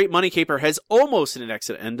 the great money caper, has almost an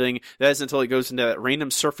exit ending. That is until he goes into that random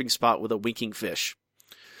surfing spot with a winking fish.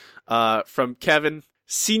 From Kevin,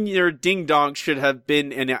 Senior Ding Dong should have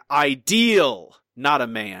been an ideal, not a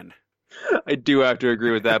man. I do have to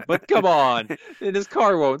agree with that, but come on. And his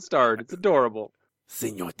car won't start. It's adorable.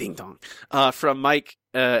 Senor Ding Dong. From Mike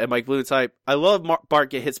and Mike Blue type. I love Bart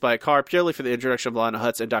get hit by a car purely for the introduction of Lana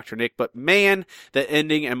Hutz and Dr. Nick, but man, the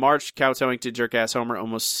ending and Marge kowtowing to jerk-ass Homer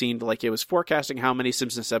almost seemed like it was forecasting how many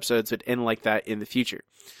Simpsons episodes would end like that in the future.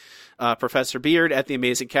 Professor Beard at the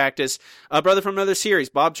Amazing Cactus. Brother from another series.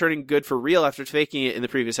 Bob turning good for real after faking it in the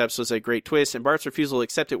previous episode was a great twist, and Bart's refusal to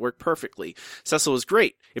accept it worked perfectly. Cecil was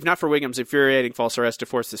great. If not for Wiggum's infuriating false arrest to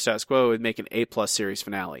force the status quo, it would make an A+ series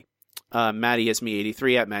finale. Maddie is me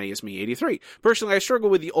 83 at Maddie is me 83. Personally, I struggle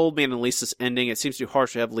with the old man and Lisa's ending. It seems too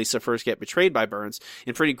harsh to have Lisa first get betrayed by Burns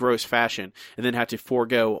in pretty gross fashion, and then have to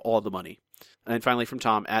forego all the money. And finally from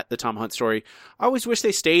Tom, at the Tom Hunt story, I always wish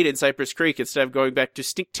they stayed in Cypress Creek instead of going back to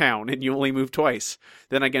Stinktown and you only move twice.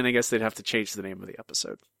 Then again, I guess they'd have to change the name of the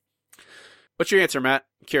episode. What's your answer, Matt?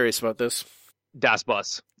 I'm curious about this. Das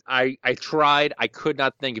Bus. I tried. I could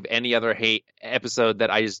not think of any other episode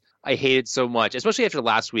that I hated so much, especially after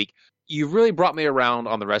last week. You really brought me around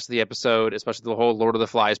on the rest of the episode, especially the whole Lord of the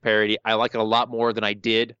Flies parody. I like it a lot more than I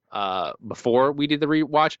did before we did the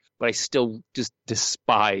rewatch, but I still just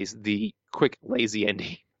despise the quick, lazy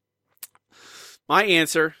ending. My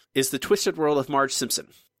answer is the Twisted World of Marge Simpson.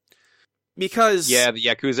 Because... yeah, the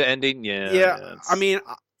Yakuza ending? Yeah, I mean,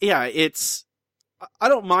 yeah, it's... I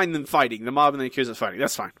don't mind them fighting, the mob and the Yakuza fighting.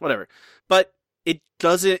 That's fine, whatever. But it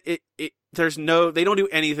doesn't... There's no... They don't do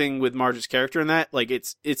anything with Marge's character in that. Like,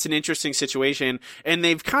 it's an interesting situation. And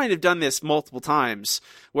they've kind of done this multiple times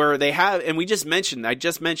where they have... And I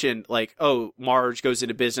just mentioned, like, oh, Marge goes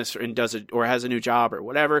into business and does it, or has a new job or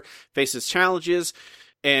whatever, faces challenges,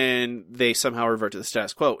 and they somehow revert to the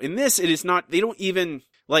status quo. In this, it is not... They don't even...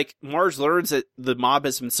 Like, Marge learns that the mob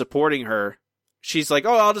has been supporting her. She's like,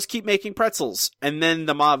 oh, I'll just keep making pretzels. And then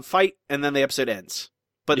the mob fight, and then the episode ends.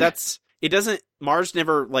 But that's... It doesn't... Marge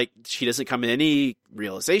never, like, she doesn't come in any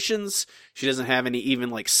realizations. She doesn't have any even,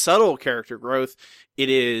 like, subtle character growth. It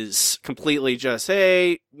is completely just,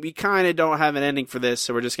 hey, we kind of don't have an ending for this,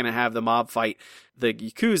 so we're just going to have the mob fight the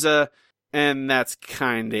Yakuza, and that's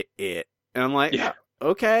kind of it. And I'm like, yeah,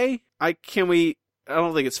 okay. I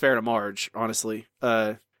don't think it's fair to Marge, honestly.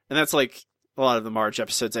 And that's, like, a lot of the Marge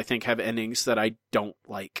episodes, I think, have endings that I don't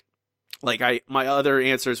like. Like, my other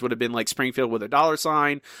answers would have been like Springfield with a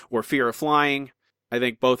 $sign or Fear of Flying. I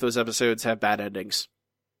think both those episodes have bad endings.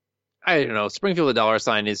 I don't know. Springfield with a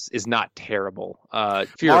 $sign is not terrible.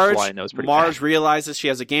 Fear of Flying is pretty Marge bad. realizes she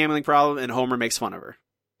has a gambling problem and Homer makes fun of her.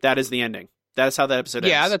 That is the ending. That is how that episode ends.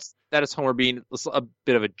 Yeah, that is Homer being a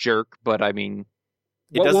bit of a jerk, but I mean,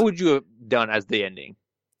 what would you have done as the ending?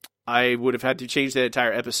 I would have had to change the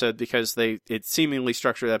entire episode because it seemingly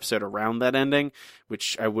structured the episode around that ending,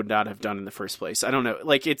 which I would not have done in the first place. I don't know.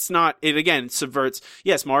 Like, it again subverts.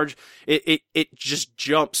 Yes, Marge, it just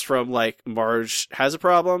jumps from, like, Marge has a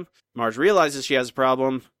problem. Marge realizes she has a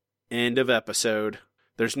problem. End of episode.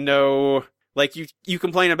 There's no, like, you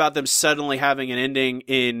complain about them suddenly having an ending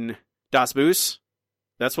in Das Boos.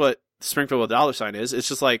 That's what Springfield with a $sign is. It's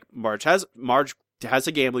just like Marge has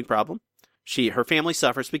a gambling problem. Her family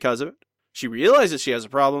suffers because of it. She realizes she has a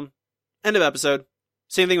problem. End of episode.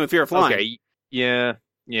 Same thing with Fear of Flying. Okay, yeah,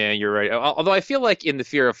 you're right. Although I feel like in the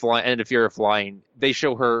Fear of Flying, they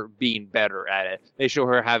show her being better at it. They show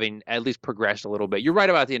her having at least progressed a little bit. You're right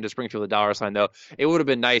about the end of Springfield, the dollar sign, though. It would have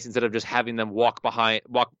been nice instead of just having them walk down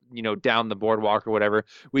the boardwalk or whatever.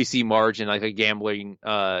 We see Marge in like a gambling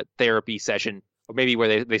therapy session, or maybe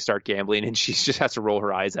where they start gambling and she just has to roll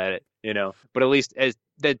her eyes at it, But at least as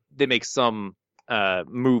that they make some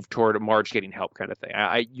move toward Marge getting help, kind of thing.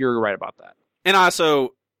 You're right about that. And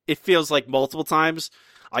also, it feels like multiple times.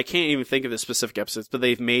 I can't even think of the specific episodes, but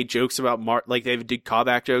they've made jokes about Marge, like they've did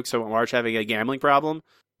callback jokes about Marge having a gambling problem,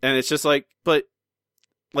 and it's just like, but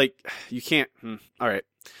like you can't. All right,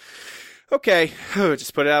 okay,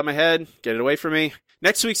 just put it out of my head, get it away from me.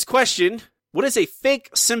 Next week's question: what is a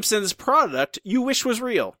fake Simpsons product you wish was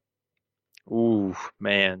real? Ooh,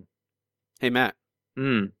 man. Hey, Matt.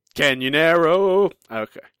 Canyonero.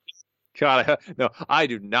 Okay. God, no, I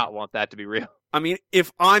do not want that to be real. I mean,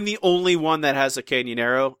 if I'm the only one that has a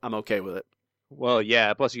Canyonero, I'm okay with it. Well,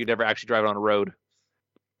 yeah, plus you could never actually drive it on a road.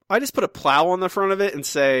 I just put a plow on the front of it and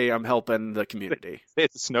say I'm helping the community.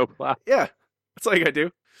 It's a snow plow. Yeah, that's all you gotta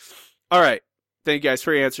do. All right. Thank you guys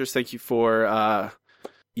for your answers. Thank you for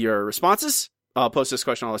your responses. I'll post this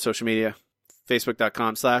question on all social media.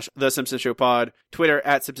 Facebook.com/The Simpsons Show Pod. Twitter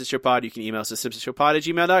 @Simpsons Show Pod. You can email us at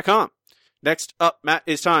simpsonshowpod@gmail.com. Next up, Matt,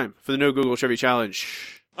 it's time for the No Google Trivia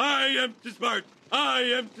Challenge. I am too smart. I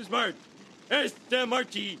am too smart.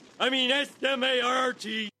 S-M-R-T. I mean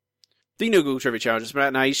S-M-A-R-R-T. The No Google Trivia Challenge is Matt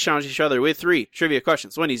and I each challenge each other with 3 trivia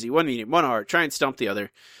questions. 1 easy, 1 medium, 1 hard. Try and stump the other.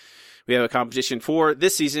 We have a competition for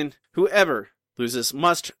this season. Whoever loses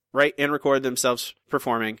must write and record themselves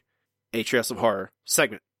performing a Trails of Horror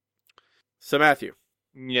segment. So, Matthew.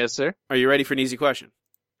 Yes, sir? Are you ready for an easy question?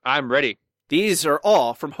 I'm ready. These are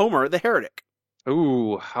all from Homer the Heretic.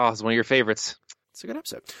 Ooh, it's one of your favorites. It's a good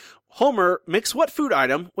episode. Homer makes what food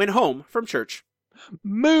item when home from church?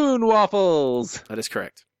 Moon waffles. That is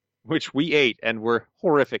correct. Which we ate and were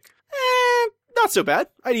horrific. Not so bad.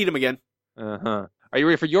 I'd eat them again. Uh-huh. Are you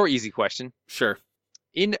ready for your easy question? Sure.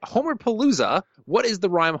 In Homerpalooza, what is the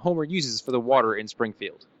rhyme Homer uses for the water in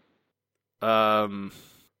Springfield?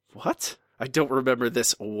 What? I don't remember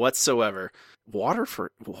this whatsoever. Water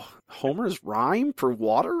for Homer's rhyme for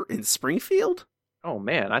water in Springfield? Oh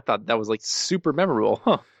man, I thought that was like super memorable.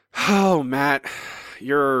 Huh. Oh, Matt,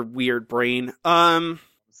 your weird brain.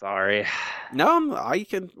 Sorry. No,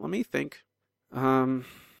 let me think.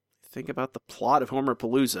 Think about the plot of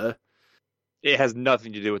Homerpalooza. It has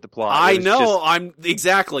nothing to do with the plot. I know.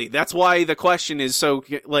 Exactly. That's why the question is so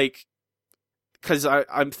like, because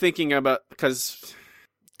I'm thinking about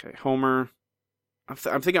Homer. I'm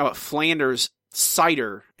thinking about Flanders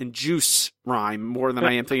cider and juice rhyme more than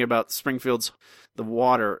I am thinking about Springfield's the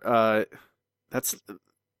water. That's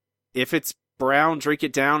if it's brown, drink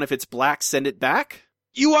it down. If it's black, send it back.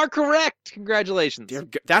 You are correct. Congratulations.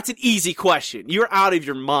 That's an easy question. You're out of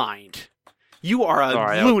your mind. You are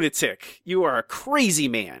a lunatic. You are a crazy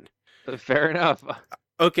man. Fair enough.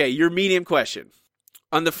 Okay, your medium question.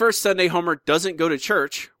 On the first Sunday Homer doesn't go to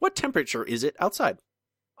church, what temperature is it outside?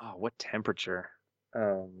 Oh, what temperature?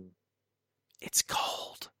 It's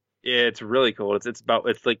cold. Yeah, it's really cold.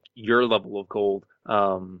 It's like your level of cold.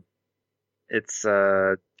 It's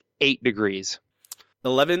 8 degrees.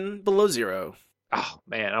 11 below 0. Oh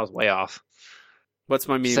man, I was way off. What's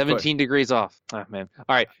my medium? 17 degrees off. Oh man.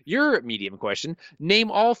 All right, your medium question.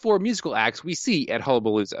 Name all 4 musical acts we see at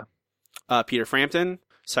Hullabalooza. Peter Frampton,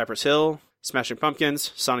 Cypress Hill, Smashing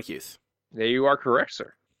Pumpkins, Sonic Youth. There you are correct,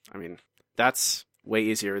 sir. I mean, that's way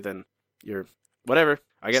easier than your whatever.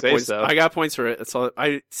 I got points. So. I got points for it. That's all.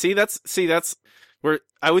 That's where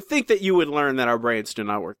I would think that you would learn that our brains do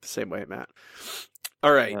not work the same way, Matt.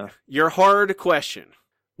 All right, your hard question.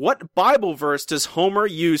 What Bible verse does Homer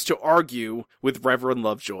use to argue with Reverend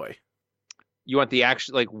Lovejoy? You want the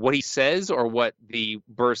actual, like what he says, or what the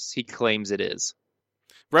verse he claims it is?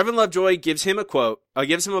 Reverend Lovejoy gives him a quote,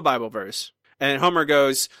 gives him a Bible verse, and Homer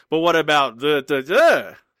goes, "But what about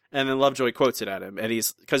the?" And then Lovejoy quotes it at him, and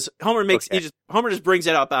because Homer Homer just brings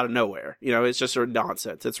it up out of nowhere. It's just sort of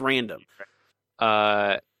nonsense. It's random.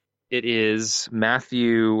 It is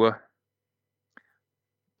Matthew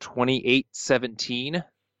 28:17.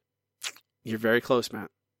 You're very close, Matt.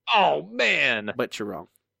 Oh man! But you're wrong.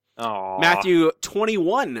 Oh, Matthew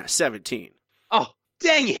 21:17. Oh,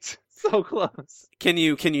 dang it! So close. Can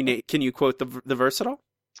you quote the verse at all?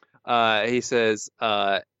 He says,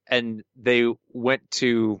 and they went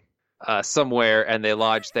to somewhere, and they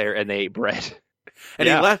lodged there, and they ate bread. And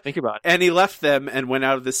he left. Think about it. And he left them and went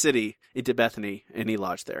out of the city into Bethany, and he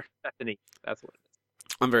lodged there. Bethany. That's what it is.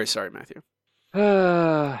 I'm very sorry, Matthew.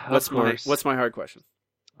 What's What's my hard question?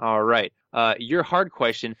 All right. Your hard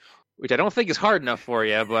question, which I don't think is hard enough for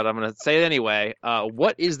you, but I'm going to say it anyway.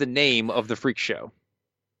 What is the name of the freak show?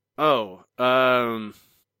 Oh,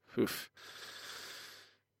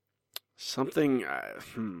 something.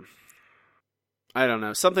 I don't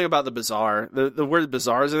know. Something about the bizarre. The word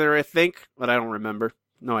bizarre is in there, I think, but I don't remember.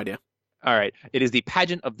 No idea. All right. It is the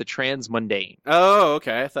pageant of the transmundane. Oh,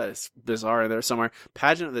 okay. I thought it's bizarre in there somewhere.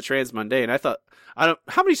 Pageant of the transmundane. How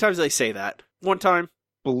many times did they say that? One time?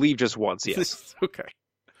 Believe just once, yes. Okay.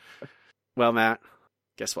 Well, Matt,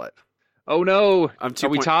 guess what? Oh, no. Are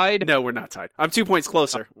we tied? No, we're not tied. I'm 2 points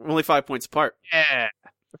closer. We're only 5 points apart. Yeah.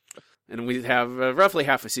 And we have roughly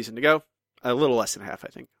half a season to go. A little less than half, I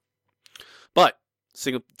think. But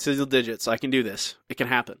single digits. I can do this. It can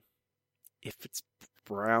happen. If it's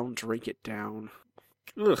brown, drink it down.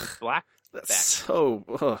 Ugh. Black? That's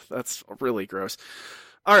that's really gross.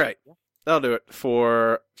 All right. That'll do it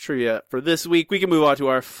for trivia for this week. We can move on to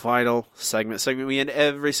our final segment. Segment we end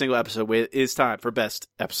every single episode with is time for Best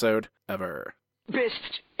Episode Ever.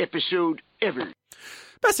 Best episode ever.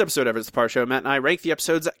 Best Episode Ever is the part show. Matt and I rank the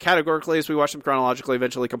episodes categorically as we watch them chronologically,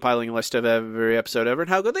 eventually compiling a list of every episode ever and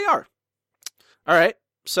how good they are. All right.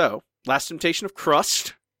 So, Last Temptation of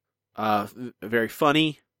Krust. Very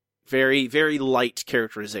funny, very, very light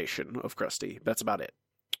characterization of Krusty. That's about it.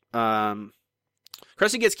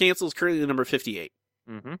 Krusty Gets Canceled is currently number 58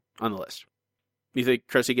 on the list. You think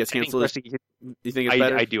Krusty Gets Canceled? You think it's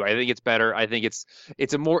better? I do. I think it's better. I think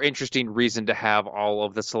it's a more interesting reason to have all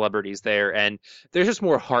of the celebrities there, and there's just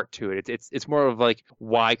more heart to it. It's more of like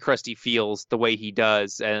why Krusty feels the way he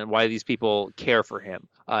does, and why these people care for him.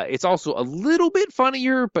 It's also a little bit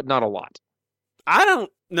funnier, but not a lot. I don't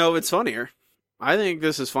know if it's funnier. I think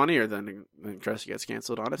this is funnier than Krusty Gets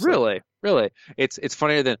Canceled, honestly. Really. It's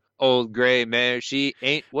funnier than Old Gray Mare. She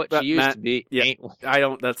ain't what she used to be. Yeah,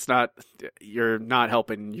 you're not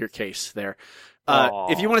helping your case there.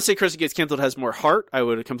 If you want to say Krusty Gets Canceled has more heart, I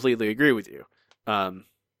would completely agree with you.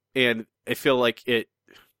 And I feel like I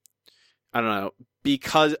don't know,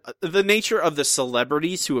 because the nature of the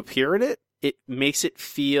celebrities who appear in it, it makes it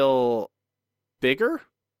feel bigger.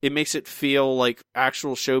 It makes it feel like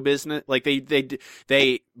actual show business. Like they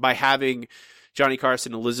by having Johnny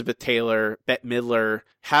Carson, Elizabeth Taylor, Bette Midler,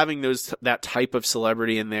 having that type of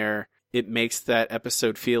celebrity in there, it makes that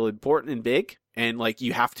episode feel important and big. And like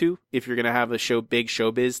you have to if you're gonna have a big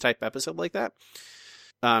showbiz type episode like that.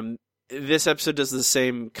 This episode does the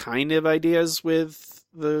same kind of ideas with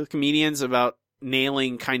the comedians about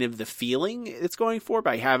nailing kind of the feeling it's going for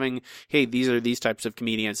by having, hey, these are these types of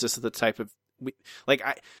comedians. This is the type of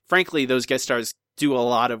frankly, those guest stars do a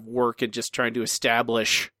lot of work in just trying to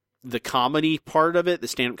establish the comedy part of it, the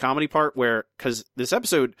stand-up comedy part, because this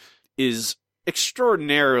episode is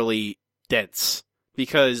extraordinarily dense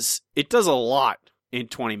because it does a lot in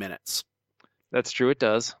 20 minutes. That's true, it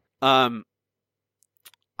does. I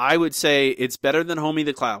would say it's better than Homie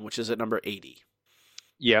the Clown, which is at number 80.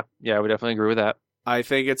 Yeah, I would definitely agree with that. I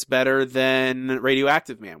think it's better than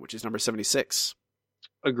Radioactive Man, which is number 76.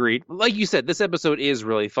 Agreed. Like you said, this episode is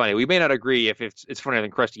really funny. We may not agree if it's funnier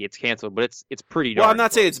than Krusty Gets Canceled, but it's pretty darn. Well, I'm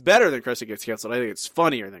not saying it's better than Krusty Gets Canceled. I think it's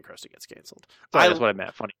funnier than Krusty Gets Canceled. Sorry, that's what I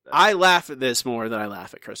meant. Funny. I laugh at this more than I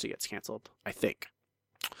laugh at Krusty Gets Canceled, I think.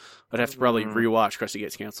 I'd have to probably rewatch Krusty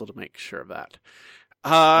Gets Canceled to make sure of that.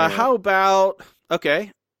 How about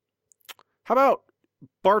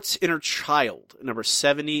Bart's Inner Child, number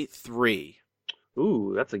 73?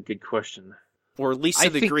 Ooh, that's a good question. Or Lisa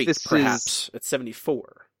the Greek, perhaps, at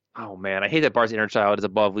 74. Oh, man. I hate that Bart's Inner Child is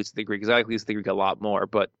above Lisa the Greek, because I like Lisa the Greek a lot more.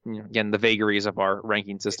 But, again, the vagaries of our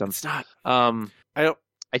ranking system. It's not.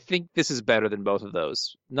 I think this is better than both of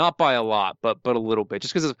those. Not by a lot, but a little bit.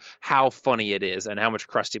 Just because of how funny it is and how much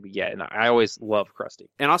Krusty we get. And I always love Krusty.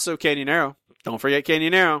 And also Canyonero. Don't forget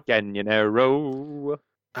Canyonero. Canyonero.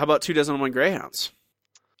 How about 2,001 Greyhounds?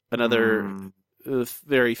 Another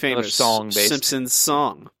very famous Simpsons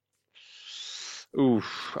song.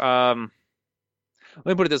 Oof. Let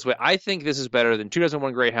me put it this way. I think this is better than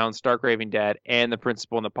 2001 Greyhound, Stark Raving Dad, and The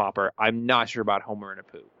Principal and the Pauper. I'm not sure about Homer and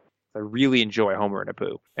Apu. I really enjoy Homer and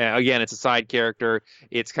Apu. And again, it's a side character.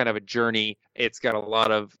 It's kind of a journey. It's got a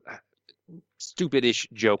lot of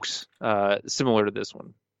stupidish jokes, similar to this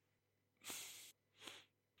one.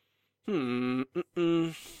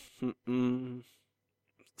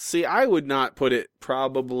 See, I would not put it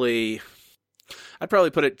probably... I'd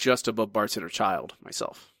probably put it just above Bart's Inner Child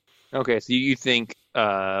myself. Okay, so you think,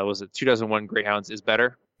 was it 2001 Greyhounds is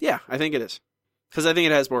better? Yeah, I think it is. Because I think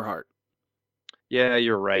it has more heart. Yeah,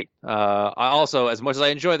 you're right. I also, as much as I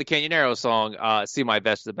enjoy the Canyonero song, See My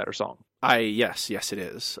Best is a better song. Yes, it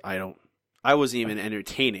is. I wasn't even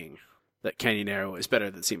entertaining that Canyonero is better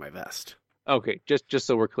than See My Vest. Okay, just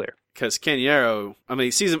so we're clear. Because Canyonero, I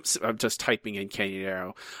mean, I'm just typing in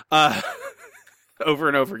Canyonero over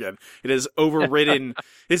and over again. It is overridden.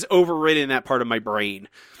 It's overridden that part of my brain.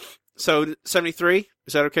 So 73,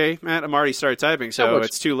 is that okay, Matt? I'm already started typing, so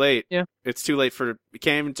it's too late. Yeah, it's too late for.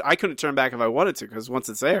 I couldn't turn back if I wanted to, because once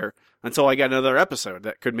it's there, until I got another episode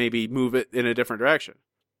that could maybe move it in a different direction.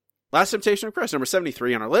 Last Temptation of Krust, number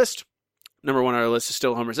 73 on our list. Number 1 on our list is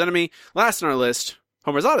still Homer's Enemy. Last on our list,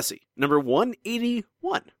 Homer's Odyssey, number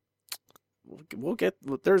 181. We'll get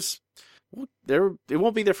there. It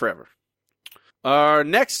won't be there forever. Our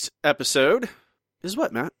next episode is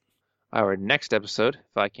what, Matt? Our next episode,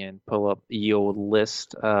 if I can pull up the old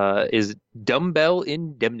list, is Dumbbell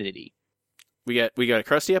Indemnity. We got a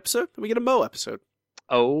Krusty episode, and we get a Mo episode.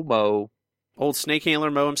 Oh, Mo. Old snake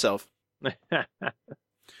handler Mo himself.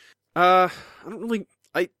 I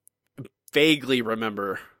vaguely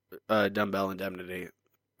remember Dumbbell Indemnity.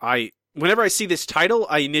 Whenever I see this title,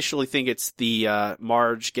 I initially think it's the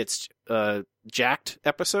Marge gets jacked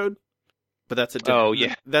episode. But that's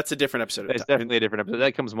that's a different episode. It's definitely a different episode.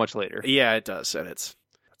 That comes much later. Yeah, it does, and that's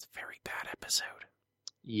a very bad episode.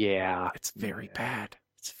 Yeah, it's very bad.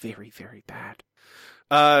 It's very, very bad.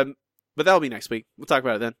 But that'll be next week. We'll talk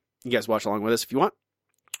about it then. You guys watch along with us if you want.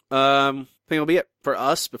 I think that'll be it for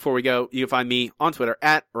us. Before we go, you can find me on Twitter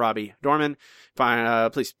at Robbie Dorman.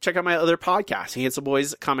 Please check out my other podcast, Handsome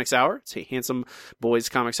Boys Comics Hour. It's a Handsome Boys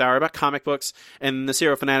Comics Hour about comic books and the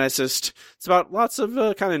Serial Fanaticist. It's about lots of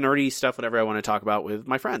kind of nerdy stuff, whatever I want to talk about with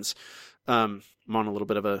my friends. I'm on a little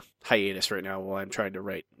bit of a hiatus right now while I'm trying to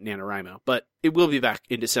write NaNoWriMo, but it will be back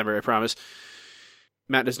in December, I promise.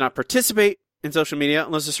 Matt does not participate in social media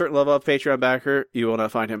unless a certain level of Patreon backer. You will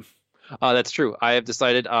not find him. That's true. I have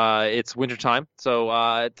decided it's wintertime, so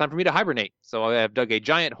it's time for me to hibernate. So I have dug a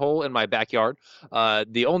giant hole in my backyard.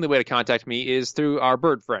 The only way to contact me is through our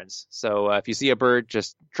bird friends. So if you see a bird,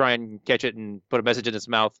 just try and catch it and put a message in its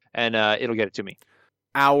mouth, and it'll get it to me.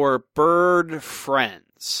 Our bird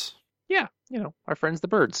friends. Yeah, our friends the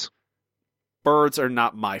birds. Birds are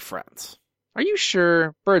not my friends. Are you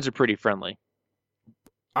sure? Birds are pretty friendly.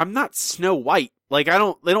 I'm not Snow White. Like,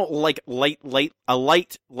 they don't like lightly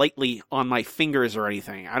on my fingers or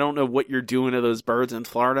anything. I don't know what you're doing to those birds in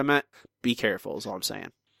Florida, Matt. Be careful is all I'm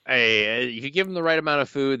saying. Hey, if you give them the right amount of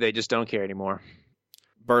food, they just don't care anymore.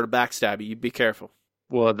 Bird will backstab you. Be careful.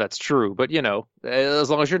 Well, that's true. But, as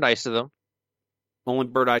long as you're nice to them. Only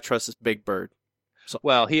bird I trust is Big Bird. So,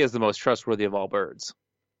 well, he is the most trustworthy of all birds.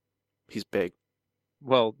 He's big.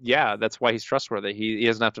 Well, yeah, that's why he's trustworthy. He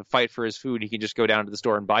doesn't have to fight for his food. He can just go down to the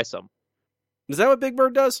store and buy some. Is that what Big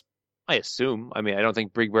Bird does? I assume. I mean, I don't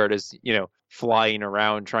think Big Bird is, flying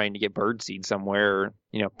around trying to get bird seed somewhere,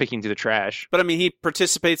 or, picking through the trash. But I mean, he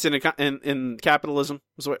participates in capitalism.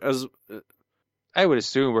 I would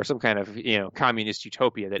assume we're some kind of, communist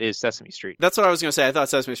utopia that is Sesame Street. That's what I was going to say. I thought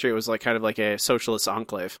Sesame Street was kind of like a socialist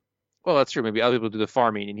enclave. Well, that's true. Maybe other people do the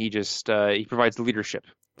farming, and he just he provides the leadership.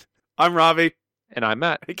 I'm Robbie. And I'm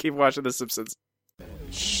Matt. I keep watching The Simpsons.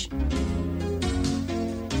 Shh.